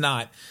 He's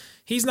not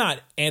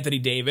Anthony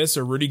Davis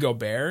or Rudy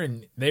Gobert,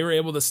 and they were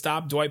able to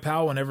stop Dwight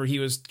Powell whenever he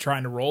was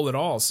trying to roll it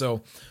all.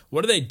 So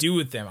what do they do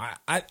with them?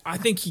 I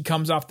think he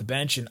comes off the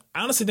bench, and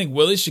I honestly think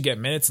Willie should get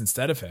minutes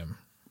instead of him.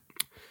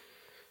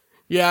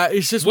 Yeah,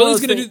 it's just Willie's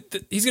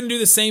he's going to do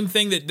the same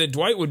thing that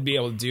Dwight would be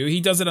able to do.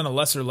 He does it on a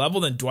lesser level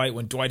than Dwight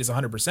when Dwight is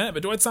 100%,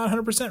 but Dwight's not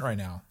 100% right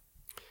now.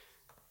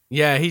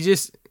 Yeah, he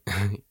just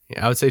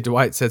I would say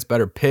Dwight sets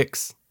better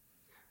picks.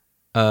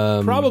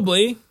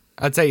 Probably.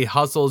 I'd say he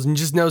hustles and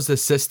just knows the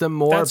system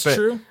more. That's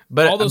true.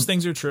 But all those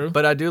things are true.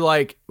 But I do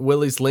like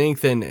Willie's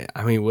length, and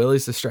I mean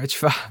Willie's the stretch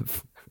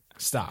 5.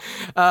 Stop.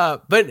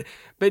 But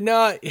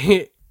no,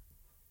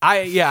 I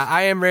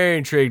am very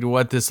intrigued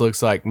what this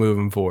looks like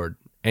moving forward.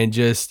 And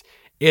just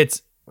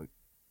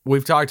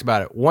we've talked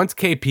about it. Once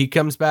KP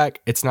comes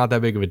back, it's not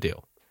that big of a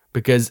deal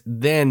because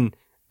then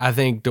I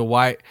think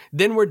Dwight.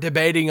 Then we're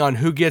debating on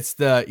who gets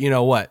the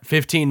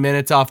 15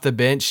 minutes off the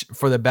bench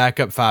for the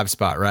backup 5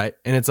 spot, right?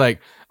 And it's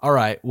like, all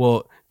right,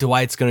 well,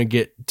 Dwight's going to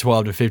get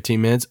 12 to 15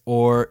 minutes,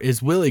 or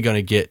is Willie going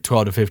to get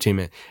 12 to 15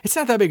 minutes? It's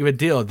not that big of a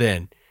deal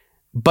then.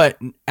 But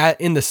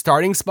in the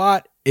starting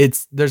spot,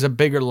 there's a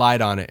bigger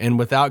light on it, and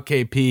without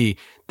KP,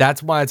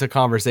 that's why it's a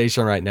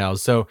conversation right now.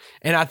 So,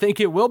 and I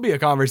think it will be a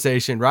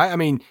conversation, right? I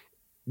mean,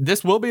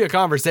 this will be a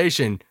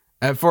conversation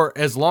for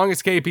as long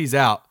as KP's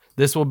out.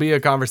 This will be a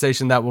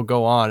conversation that will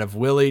go on of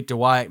Willie,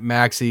 Dwight,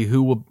 Maxey,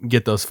 who will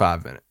get those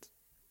 5 minutes.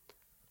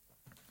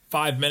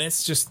 5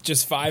 minutes,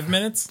 just 5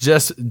 minutes,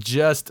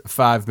 just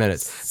 5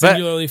 minutes,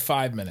 singularly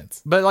 5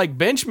 minutes. But like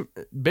bench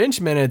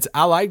minutes,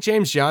 I like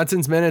James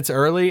Johnson's minutes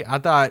early. I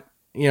thought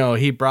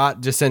he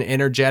brought just an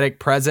energetic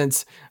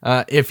presence.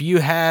 If you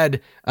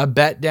had a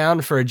bet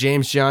down for a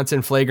James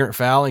Johnson flagrant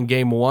foul in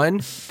game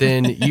 1,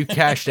 then you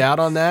cashed out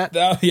on that.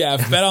 Oh, yeah,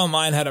 if Bet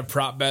Online had a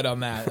prop bet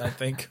on that, I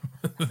think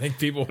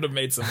people would have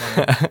made some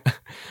money.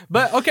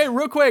 But okay,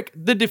 real quick,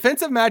 the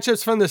defensive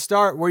matchups from the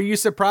start, were you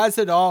surprised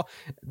at all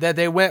that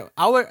they went?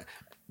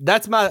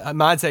 That's my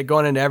mindset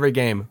going into every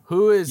game.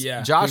 Who is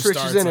Josh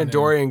Richardson and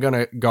Dorian going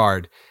to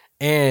guard?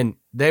 And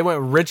they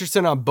went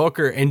Richardson on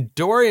Booker and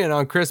Dorian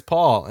on Chris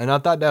Paul. And I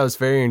thought that was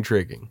very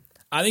intriguing.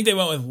 I think they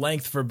went with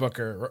length for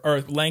Booker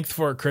or length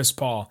for Chris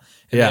Paul.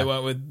 And they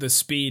went with the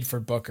speed for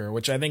Booker,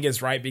 which I think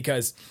is right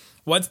because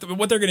what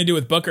they're going to do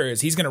with Booker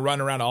is he's going to run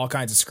around all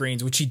kinds of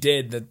screens, which he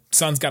did. The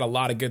Suns got a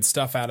lot of good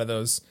stuff out of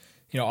those,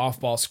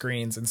 off-ball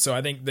screens. And so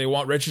I think they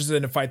want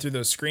Richardson to fight through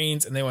those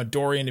screens, and they want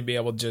Dorian to be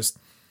able to just,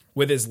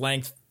 with his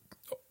length,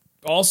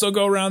 also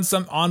go around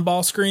some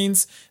on-ball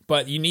screens,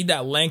 but you need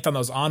that length on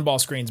those on-ball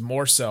screens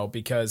more so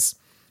because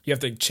you have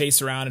to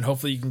chase around and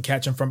hopefully you can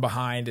catch them from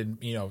behind and,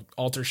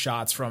 alter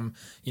shots from,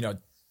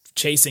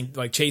 chasing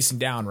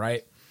down,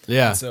 right?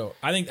 Yeah. And so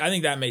I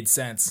think that made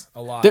sense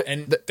a lot.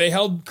 They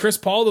held Chris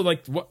Paul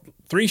to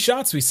 3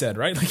 shots, we said,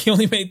 right? Like he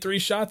only made 3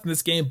 shots in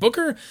this game.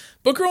 Booker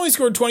only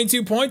scored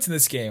 22 points in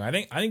this game. I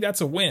think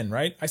that's a win,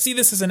 right? I see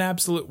this as an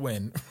absolute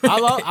win. I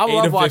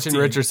love watching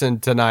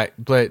Richardson tonight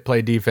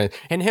play defense.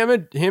 And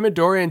him and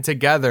Dorian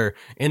together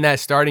in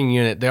that starting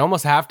unit, they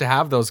almost have to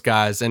have those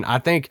guys. And I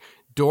think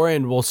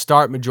Dorian will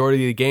start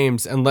majority of the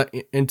games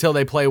until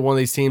they play one of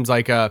these teams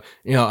like a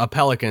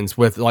Pelicans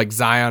with like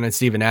Zion and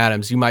Steven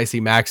Adams. You might see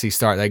Maxey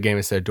start that game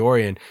instead of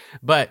Dorian.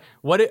 But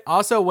what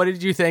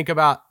did you think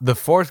about the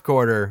fourth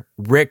quarter?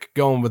 Rick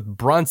going with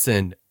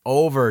Brunson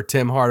over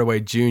Tim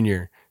Hardaway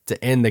Jr.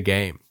 to end the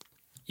game.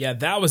 Yeah,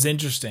 that was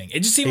interesting.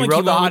 It just seemed he like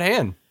rode the hot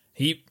hand.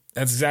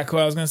 That's exactly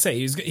what I was going to say.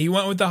 He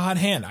went with the hot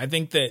hand. I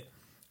think that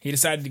he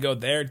decided to go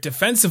there.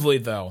 Defensively,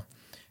 though,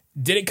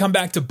 did it come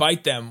back to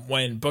bite them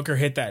when Booker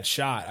hit that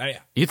shot?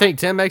 You think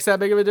Tim makes that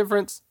big of a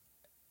difference?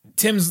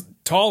 Tim's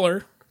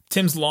taller.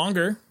 Tim's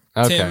longer.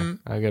 Okay,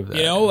 I'll give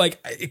that.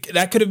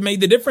 That could have made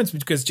the difference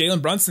because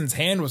Jalen Brunson's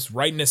hand was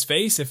right in his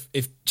face. If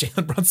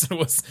Jalen Brunson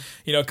was,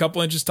 a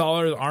couple inches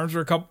taller, the arms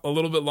were a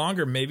little bit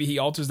longer, maybe he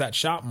alters that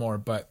shot more.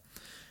 But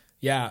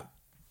yeah,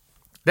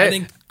 I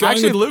think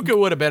Luka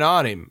would have been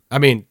on him. I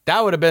mean,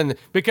 that would have been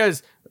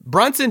because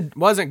Brunson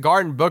wasn't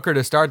guarding Booker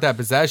to start that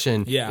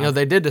possession. Yeah.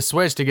 They did the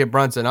switch to get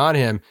Brunson on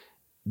him.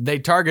 They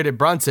targeted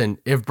Brunson.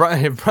 If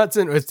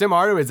Tim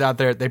Hardaway's out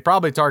there, they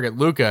probably target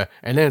Luka,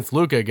 and then it's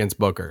Luka against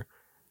Booker.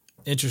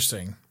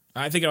 Interesting.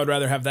 I think I would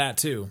rather have that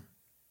too.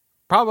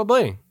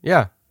 Probably,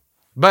 yeah.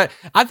 But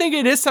I think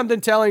it is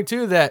something telling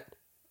too that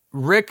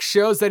Rick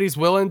shows that he's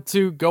willing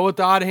to go with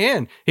the hot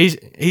hand.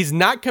 He's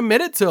not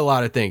committed to a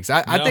lot of things.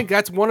 I think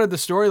that's one of the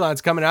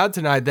storylines coming out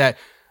tonight, that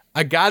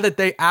a guy that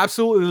they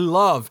absolutely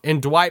love in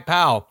Dwight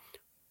Powell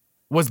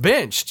was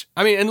benched.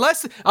 I mean,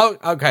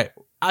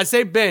 I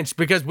say benched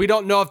because we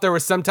don't know if there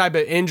was some type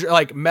of injury,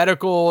 like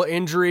medical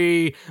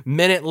injury,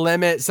 minute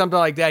limit, something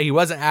like that. He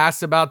wasn't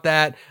asked about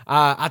that.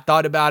 I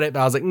thought about it,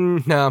 but I was like,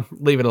 no,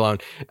 leave it alone.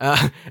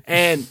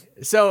 And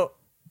so,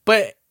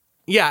 but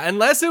yeah,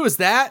 unless it was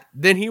that,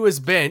 then he was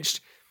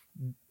benched.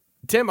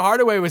 Tim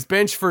Hardaway was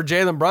benched for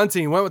Jalen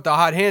Brunson. He went with the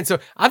hot hand. So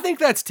I think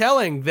that's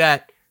telling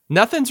that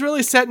nothing's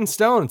really set in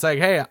stone. It's like,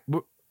 hey,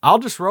 I'll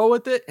just roll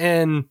with it,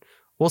 and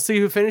we'll see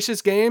who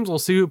finishes games. We'll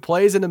see who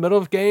plays in the middle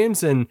of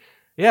games. And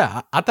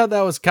yeah, I thought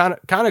that was kind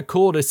of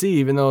cool to see,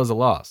 even though it was a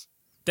loss.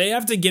 They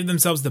have to give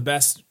themselves the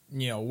best,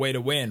 way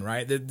to win,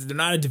 right? They're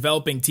not a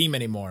developing team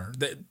anymore.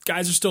 The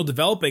guys are still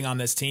developing on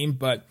this team,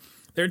 but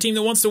they're a team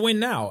that wants to win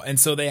now. And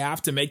so they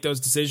have to make those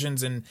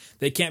decisions, and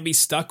they can't be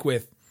stuck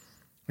with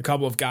a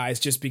couple of guys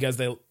just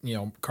because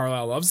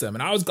Carlisle loves them.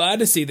 And I was glad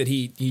to see that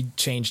he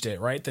changed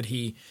it, right? That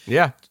he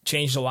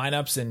changed the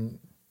lineups and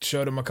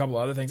showed him a couple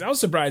other things. I was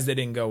surprised they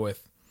didn't go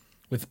with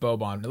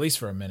Boban, at least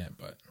for a minute,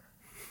 but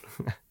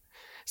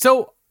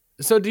So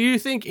do you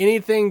think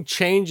anything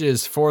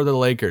changes for the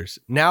Lakers?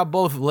 Now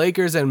both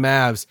Lakers and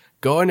Mavs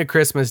go into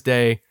Christmas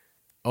Day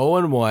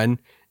 0-1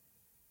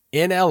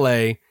 in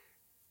LA.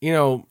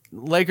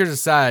 Lakers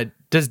aside,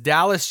 does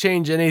Dallas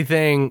change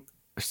anything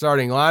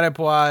starting lineup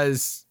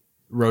wise,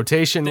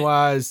 rotation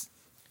wise?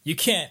 You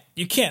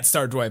can't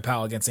start Dwight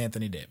Powell against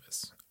Anthony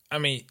Davis. I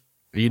mean,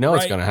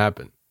 it's going to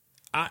happen.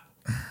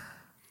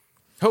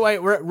 Wait,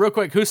 real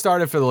quick, who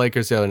started for the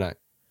Lakers the other night?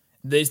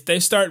 They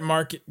start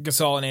Marc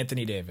Gasol and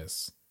Anthony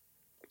Davis.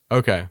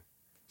 Okay,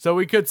 so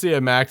we could see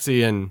a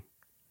Maxey and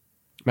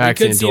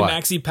Dwight. A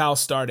Maxey Powell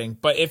starting,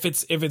 but if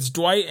it's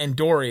Dwight and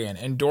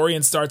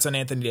Dorian starts on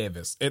Anthony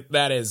Davis,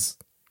 that is.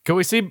 Could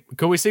we see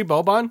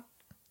Boban?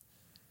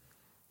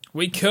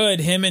 We could.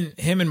 Him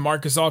and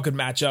Marc Gasol could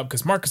match up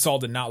because Marc Gasol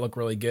did not look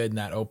really good in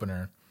that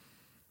opener.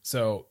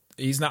 So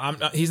he's not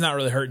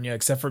really hurting you,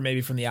 except for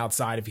maybe from the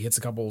outside if he hits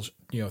a couple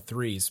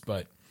threes.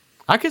 But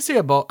I could see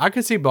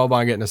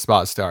Boban getting a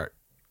spot start.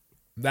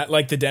 That,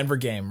 like the Denver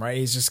game, right?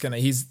 He's gonna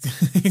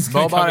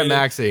Boban and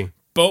Maxey.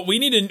 But we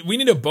need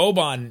a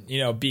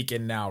Boban,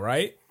 beacon now,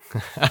 right?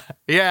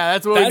 Yeah,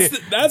 that's what we need.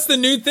 That's the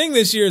new thing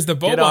this year is the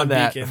Boban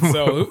beacon.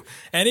 So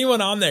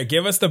anyone on there,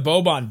 give us the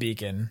Boban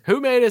beacon.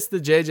 Who made us the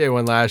JJ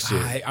one last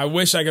year? I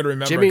wish I could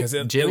remember because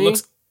it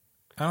looks.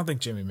 I don't think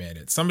Jimmy made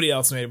it. Somebody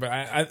else made it,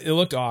 but it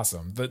looked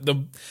awesome.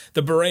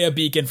 The Berea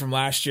beacon from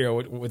last year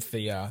with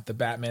the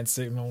Batman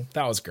signal,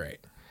 that was great.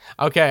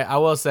 Okay, I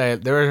will say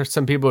there were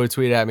some people who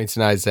tweeted at me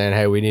tonight saying,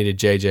 "Hey, we needed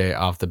JJ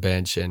off the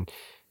bench," and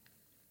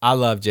I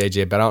love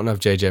JJ, but I don't know if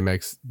JJ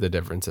makes the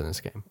difference in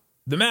this game.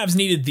 The Mavs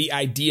needed the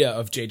idea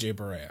of JJ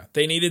Barea.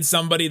 They needed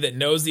somebody that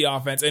knows the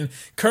offense. And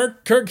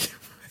Kirk,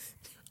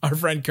 our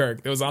friend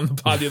Kirk, that was on the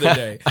pod the other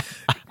day,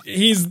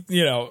 he's,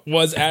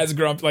 was as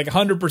grump, like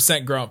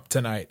 100% grump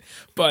tonight.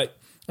 But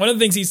one of the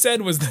things he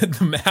said was that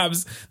the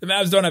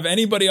Mavs don't have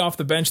anybody off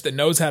the bench that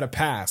knows how to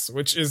pass,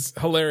 which is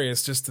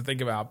hilarious just to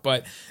think about.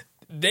 But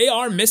they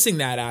are missing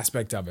that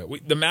aspect of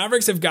it. The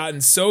Mavericks have gotten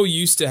so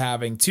used to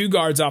having two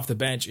guards off the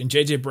bench in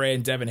JJ Barea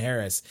and Devin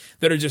Harris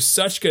that are just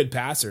such good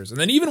passers.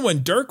 And then even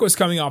when Dirk was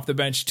coming off the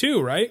bench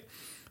too, right?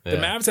 Yeah. The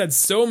Mavs had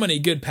so many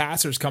good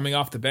passers coming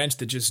off the bench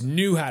that just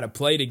knew how to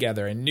play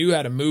together and knew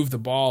how to move the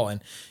ball.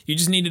 And you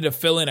just needed to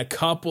fill in a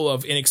couple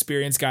of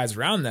inexperienced guys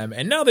around them.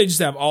 And now they just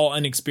have all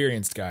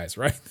inexperienced guys,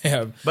 right?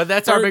 But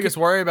that's our biggest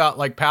worry about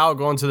like Powell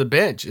going to the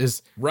bench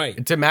is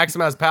right. To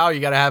maximize Powell, you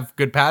got to have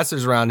good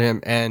passers around him.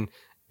 And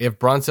if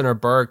Brunson or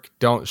Burke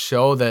don't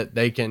show that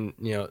they can,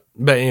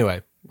 but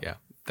anyway, yeah.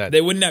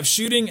 They wouldn't have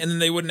shooting and then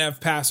they wouldn't have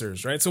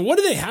passers, right? So what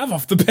do they have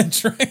off the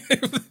bench, right?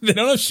 They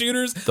don't have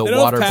shooters. The they don't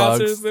water have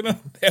passers. bugs.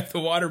 They have the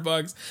water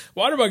bugs.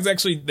 Water bugs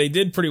actually, they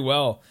did pretty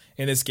well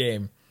in this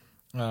game.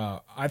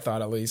 I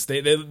thought at least.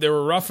 They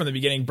were rough from the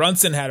beginning.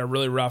 Brunson had a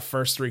really rough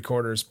first three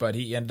quarters, but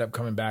he ended up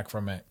coming back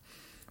from it.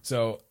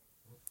 So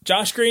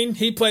Josh Green,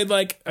 he played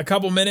like a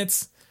couple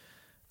minutes.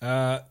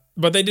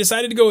 But they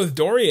decided to go with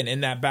Dorian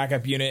in that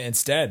backup unit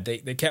instead.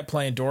 They kept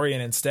playing Dorian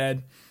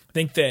instead. I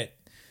think that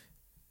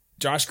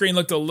Josh Green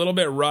looked a little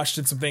bit rushed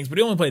in some things, but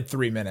he only played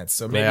 3 minutes.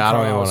 So maybe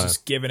Carlisle was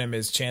just giving him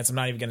his chance. I'm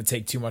not even going to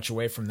take too much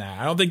away from that.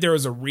 I don't think there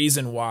was a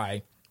reason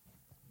why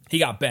he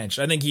got benched.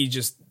 I think he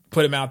just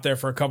put him out there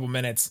for a couple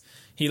minutes.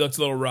 He looked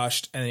a little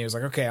rushed, and he was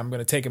like, okay, I'm going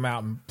to take him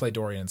out and play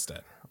Dorian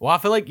instead. Well, I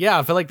feel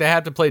like they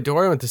have to play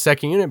Dorian with the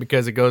second unit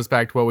because it goes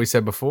back to what we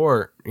said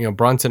before.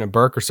 Brunson and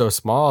Burke are so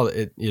small.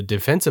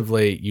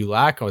 Defensively, you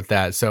lack with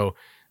that. So,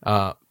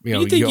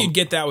 you'd think you'd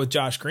get that with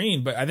Josh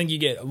Green, but I think you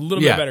get a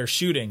little bit better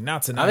shooting.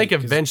 Not tonight. I think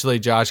eventually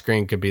Josh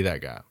Green could be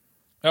that guy.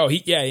 Oh,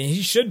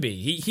 he should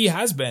be. He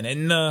has been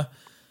in the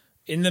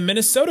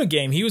Minnesota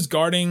game. He was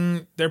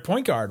guarding their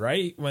point guard,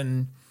 right?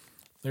 When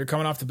they were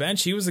coming off the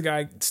bench, he was the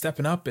guy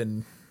stepping up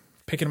and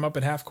picking him up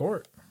at half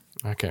court.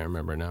 I can't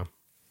remember now.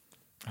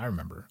 I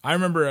remember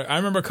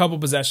a couple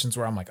possessions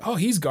where I'm like, oh,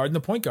 he's guarding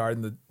the point guard,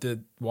 and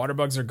the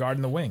Waterbugs are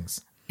guarding the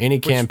wings. Any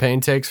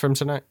campaign takes from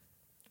tonight?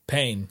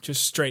 Pain,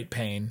 just straight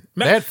pain.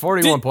 They had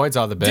 41 points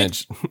on the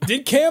bench.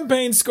 Did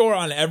Campaign score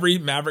on every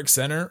Maverick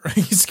center?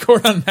 He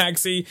scored on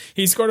Maxey.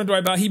 He scored on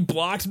Dwight Powell. He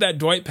blocked that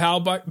Dwight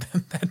Powell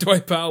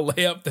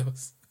layup. That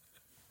was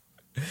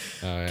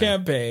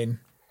Campaign.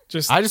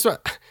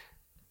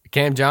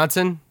 Cam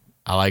Johnson.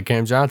 I like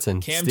Cam Johnson.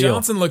 Cam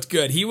Johnson looked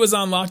good. He was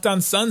on Locked On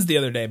Suns the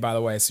other day, by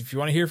the way. So if you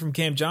want to hear from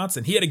Cam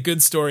Johnson, he had a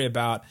good story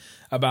about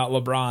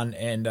LeBron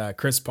and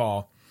Chris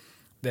Paul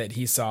that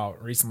he saw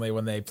recently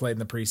when they played in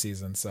the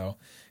preseason. So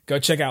go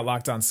check out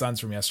Locked On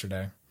Suns from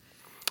yesterday.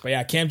 But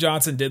yeah, Cam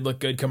Johnson did look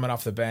good coming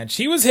off the bench.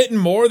 He was hitting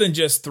more than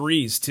just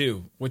threes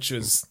too, which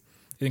was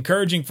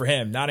encouraging for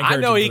him. Not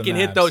encouraging. I know he for the can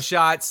Mavs. hit those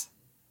shots.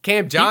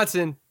 Cam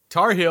Johnson,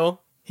 Tar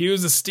Heel. He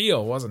was a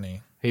steal, wasn't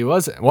he? He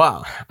wasn't.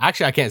 Well,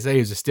 actually, I can't say he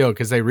was a steal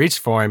because they reached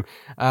for him.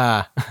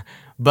 But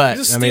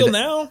He's a steal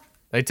now.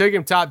 They took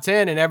him top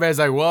 10, and everybody's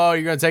like, whoa,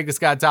 you're going to take this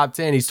guy top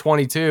 10. He's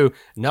 22.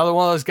 Another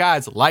one of those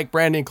guys like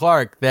Brandon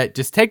Clark that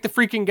just take the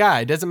freaking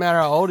guy. It doesn't matter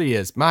how old he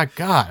is. My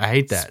God, I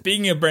hate that.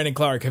 Speaking of Brandon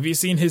Clark, have you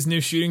seen his new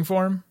shooting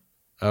form?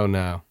 Oh,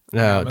 no.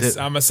 No. I'm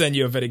going to send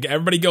you a video.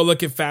 Everybody go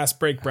look at Fast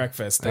Break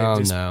Breakfast. They no.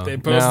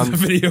 posted a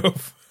video.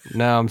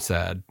 Now I'm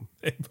sad.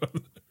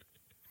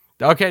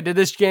 Okay, did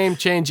this game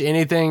change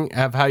anything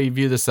of how you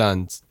view the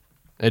Suns?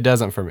 It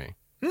doesn't for me.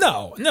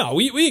 No,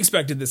 we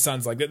expected the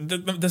Suns like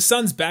the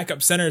Suns'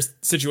 backup center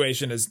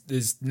situation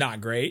is not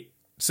great.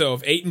 So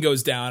if Ayton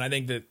goes down, I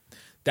think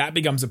that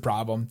becomes a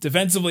problem.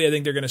 Defensively, I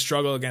think they're going to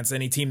struggle against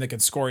any team that can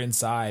score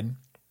inside.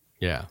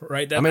 Yeah,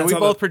 right. We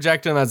both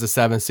project them as a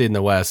 7th seed in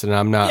the West, and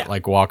I'm not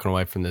like walking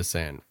away from this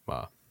saying,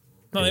 "Wow."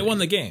 No, they won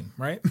the game,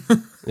 right?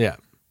 Yeah.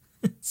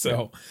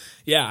 So,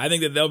 yeah, I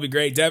think that they'll be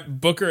great.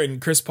 Booker and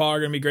Chris Paul are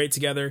going to be great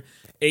together.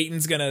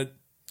 Ayton's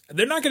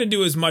they're not going to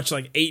do as much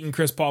like Ayton,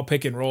 Chris Paul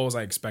pick and roll as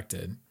I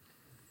expected.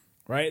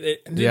 Right?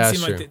 It didn't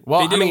seem like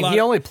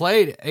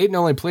Ayton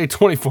only played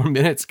 24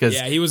 minutes because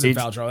he was in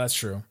foul trouble. That's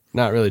true.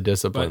 Not really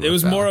disciplined. But it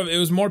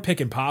was more pick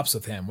and pops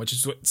with him, which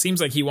is what it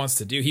seems like he wants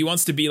to do. He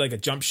wants to be like a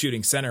jump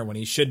shooting center when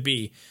he should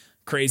be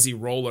crazy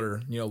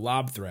roller,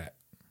 lob threat.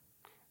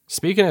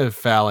 Speaking of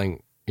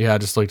fouling, I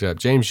just looked it up.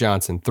 James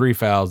Johnson, 3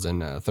 fouls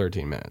in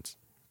 13 minutes.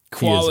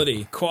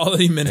 Quality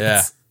minutes.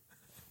 Yeah.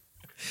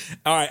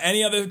 All right.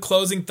 Any other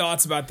closing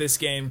thoughts about this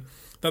game?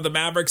 The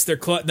Mavericks,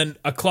 then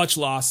a clutch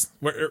loss.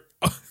 Where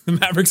the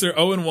Mavericks are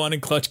 0-1 in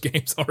clutch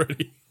games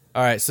already.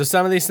 All right. So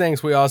some of these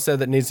things we all said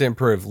that needs to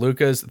improve.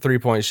 Luka's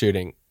 3-point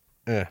shooting.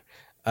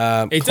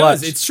 It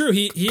does. It's true.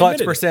 He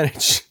clutch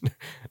percentage.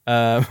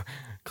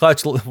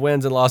 Clutch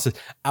wins and losses.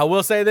 I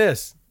will say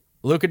this: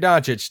 Luka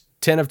Doncic,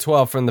 10 of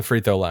 12 from the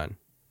free throw line.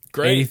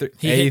 Great.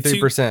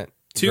 83%.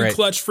 Two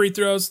clutch free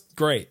throws.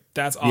 Great.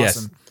 That's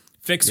awesome.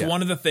 Yes.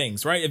 One of the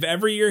things, right? If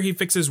every year he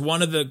fixes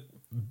one of the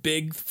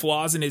big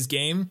flaws in his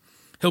game,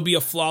 he'll be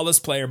a flawless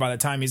player by the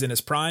time he's in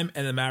his prime,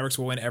 and the Mavericks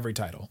will win every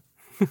title.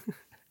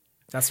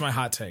 That's my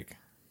hot take.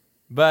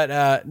 But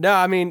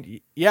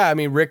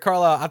Rick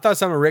Carlisle, I thought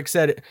something Rick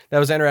said that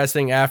was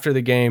interesting after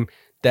the game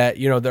that,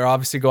 they're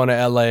obviously going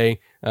to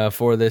LA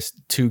for this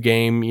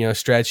 2-game,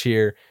 stretch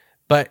here.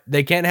 But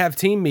they can't have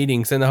team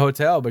meetings in the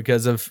hotel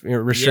because of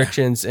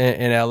restrictions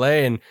in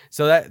LA. And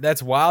so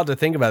that's wild to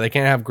think about. They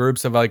can't have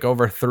groups of like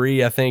over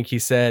 3, I think he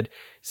said.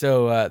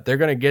 So they're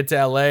going to get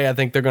to LA. I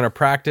think they're going to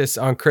practice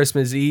on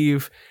Christmas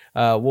Eve.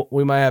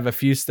 We might have a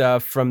few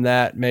stuff from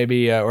that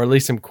maybe, or at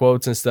least some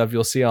quotes and stuff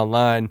you'll see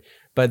online.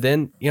 But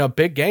then,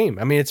 big game.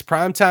 I mean, it's a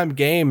primetime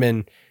game.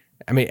 And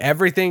I mean,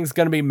 everything's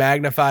going to be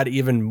magnified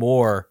even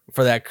more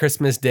for that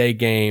Christmas Day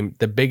game,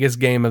 the biggest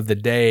game of the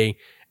day.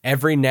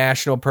 Every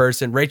national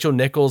person. Rachel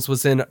Nichols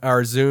was in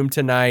our Zoom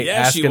tonight.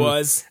 Yeah, she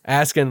was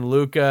asking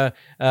Luka,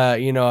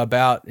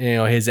 about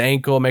his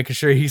ankle, making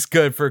sure he's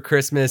good for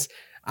Christmas.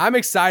 I'm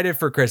excited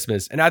for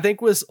Christmas, and I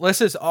think let's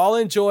just all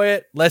enjoy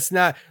it. Let's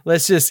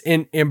just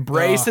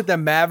embrace that the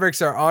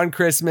Mavericks are on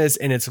Christmas,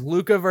 and it's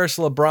Luka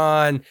versus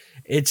LeBron.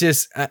 It's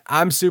just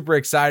I'm super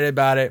excited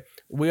about it.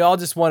 We all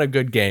just want a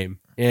good game,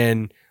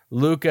 and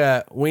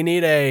Luka, we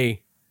need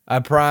a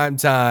prime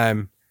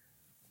time,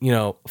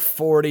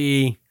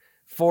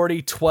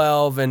 40,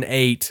 12, and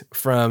 8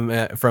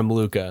 from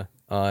Luka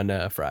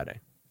on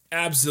Friday.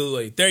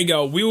 Absolutely. There you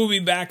go. We will be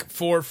back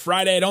for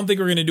Friday. I don't think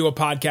we're going to do a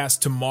podcast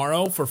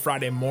tomorrow for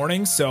Friday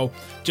morning, so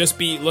just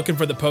be looking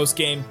for the post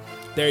game.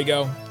 There you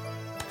go.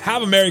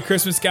 Have a Merry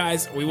Christmas,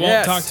 guys. We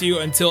won't talk to you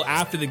until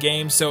after the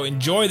game, so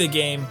enjoy the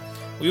game.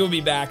 We will be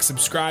back.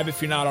 Subscribe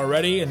if you're not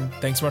already, and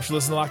thanks so much for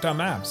listening to Locked On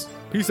Mavs.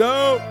 Peace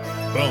out.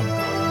 Boom.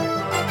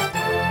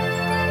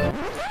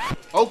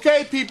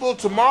 Okay, people,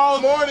 tomorrow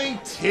morning,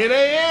 10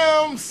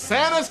 a.m.,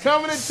 Santa's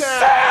coming to town.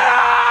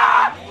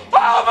 Santa!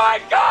 Oh, my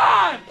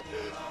God!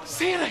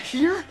 Santa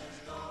here?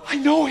 I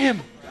know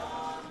him.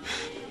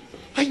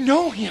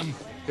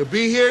 He'll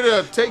be here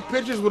to take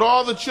pictures with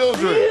all the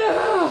children.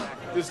 Yeah.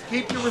 Just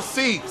keep your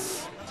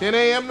receipts. 10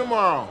 a.m.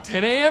 tomorrow.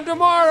 10 a.m.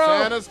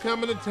 tomorrow. Santa's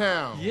coming to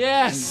town.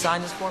 Yes. Can you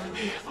sign this for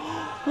me?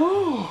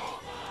 Ooh.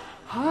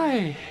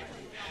 Hi.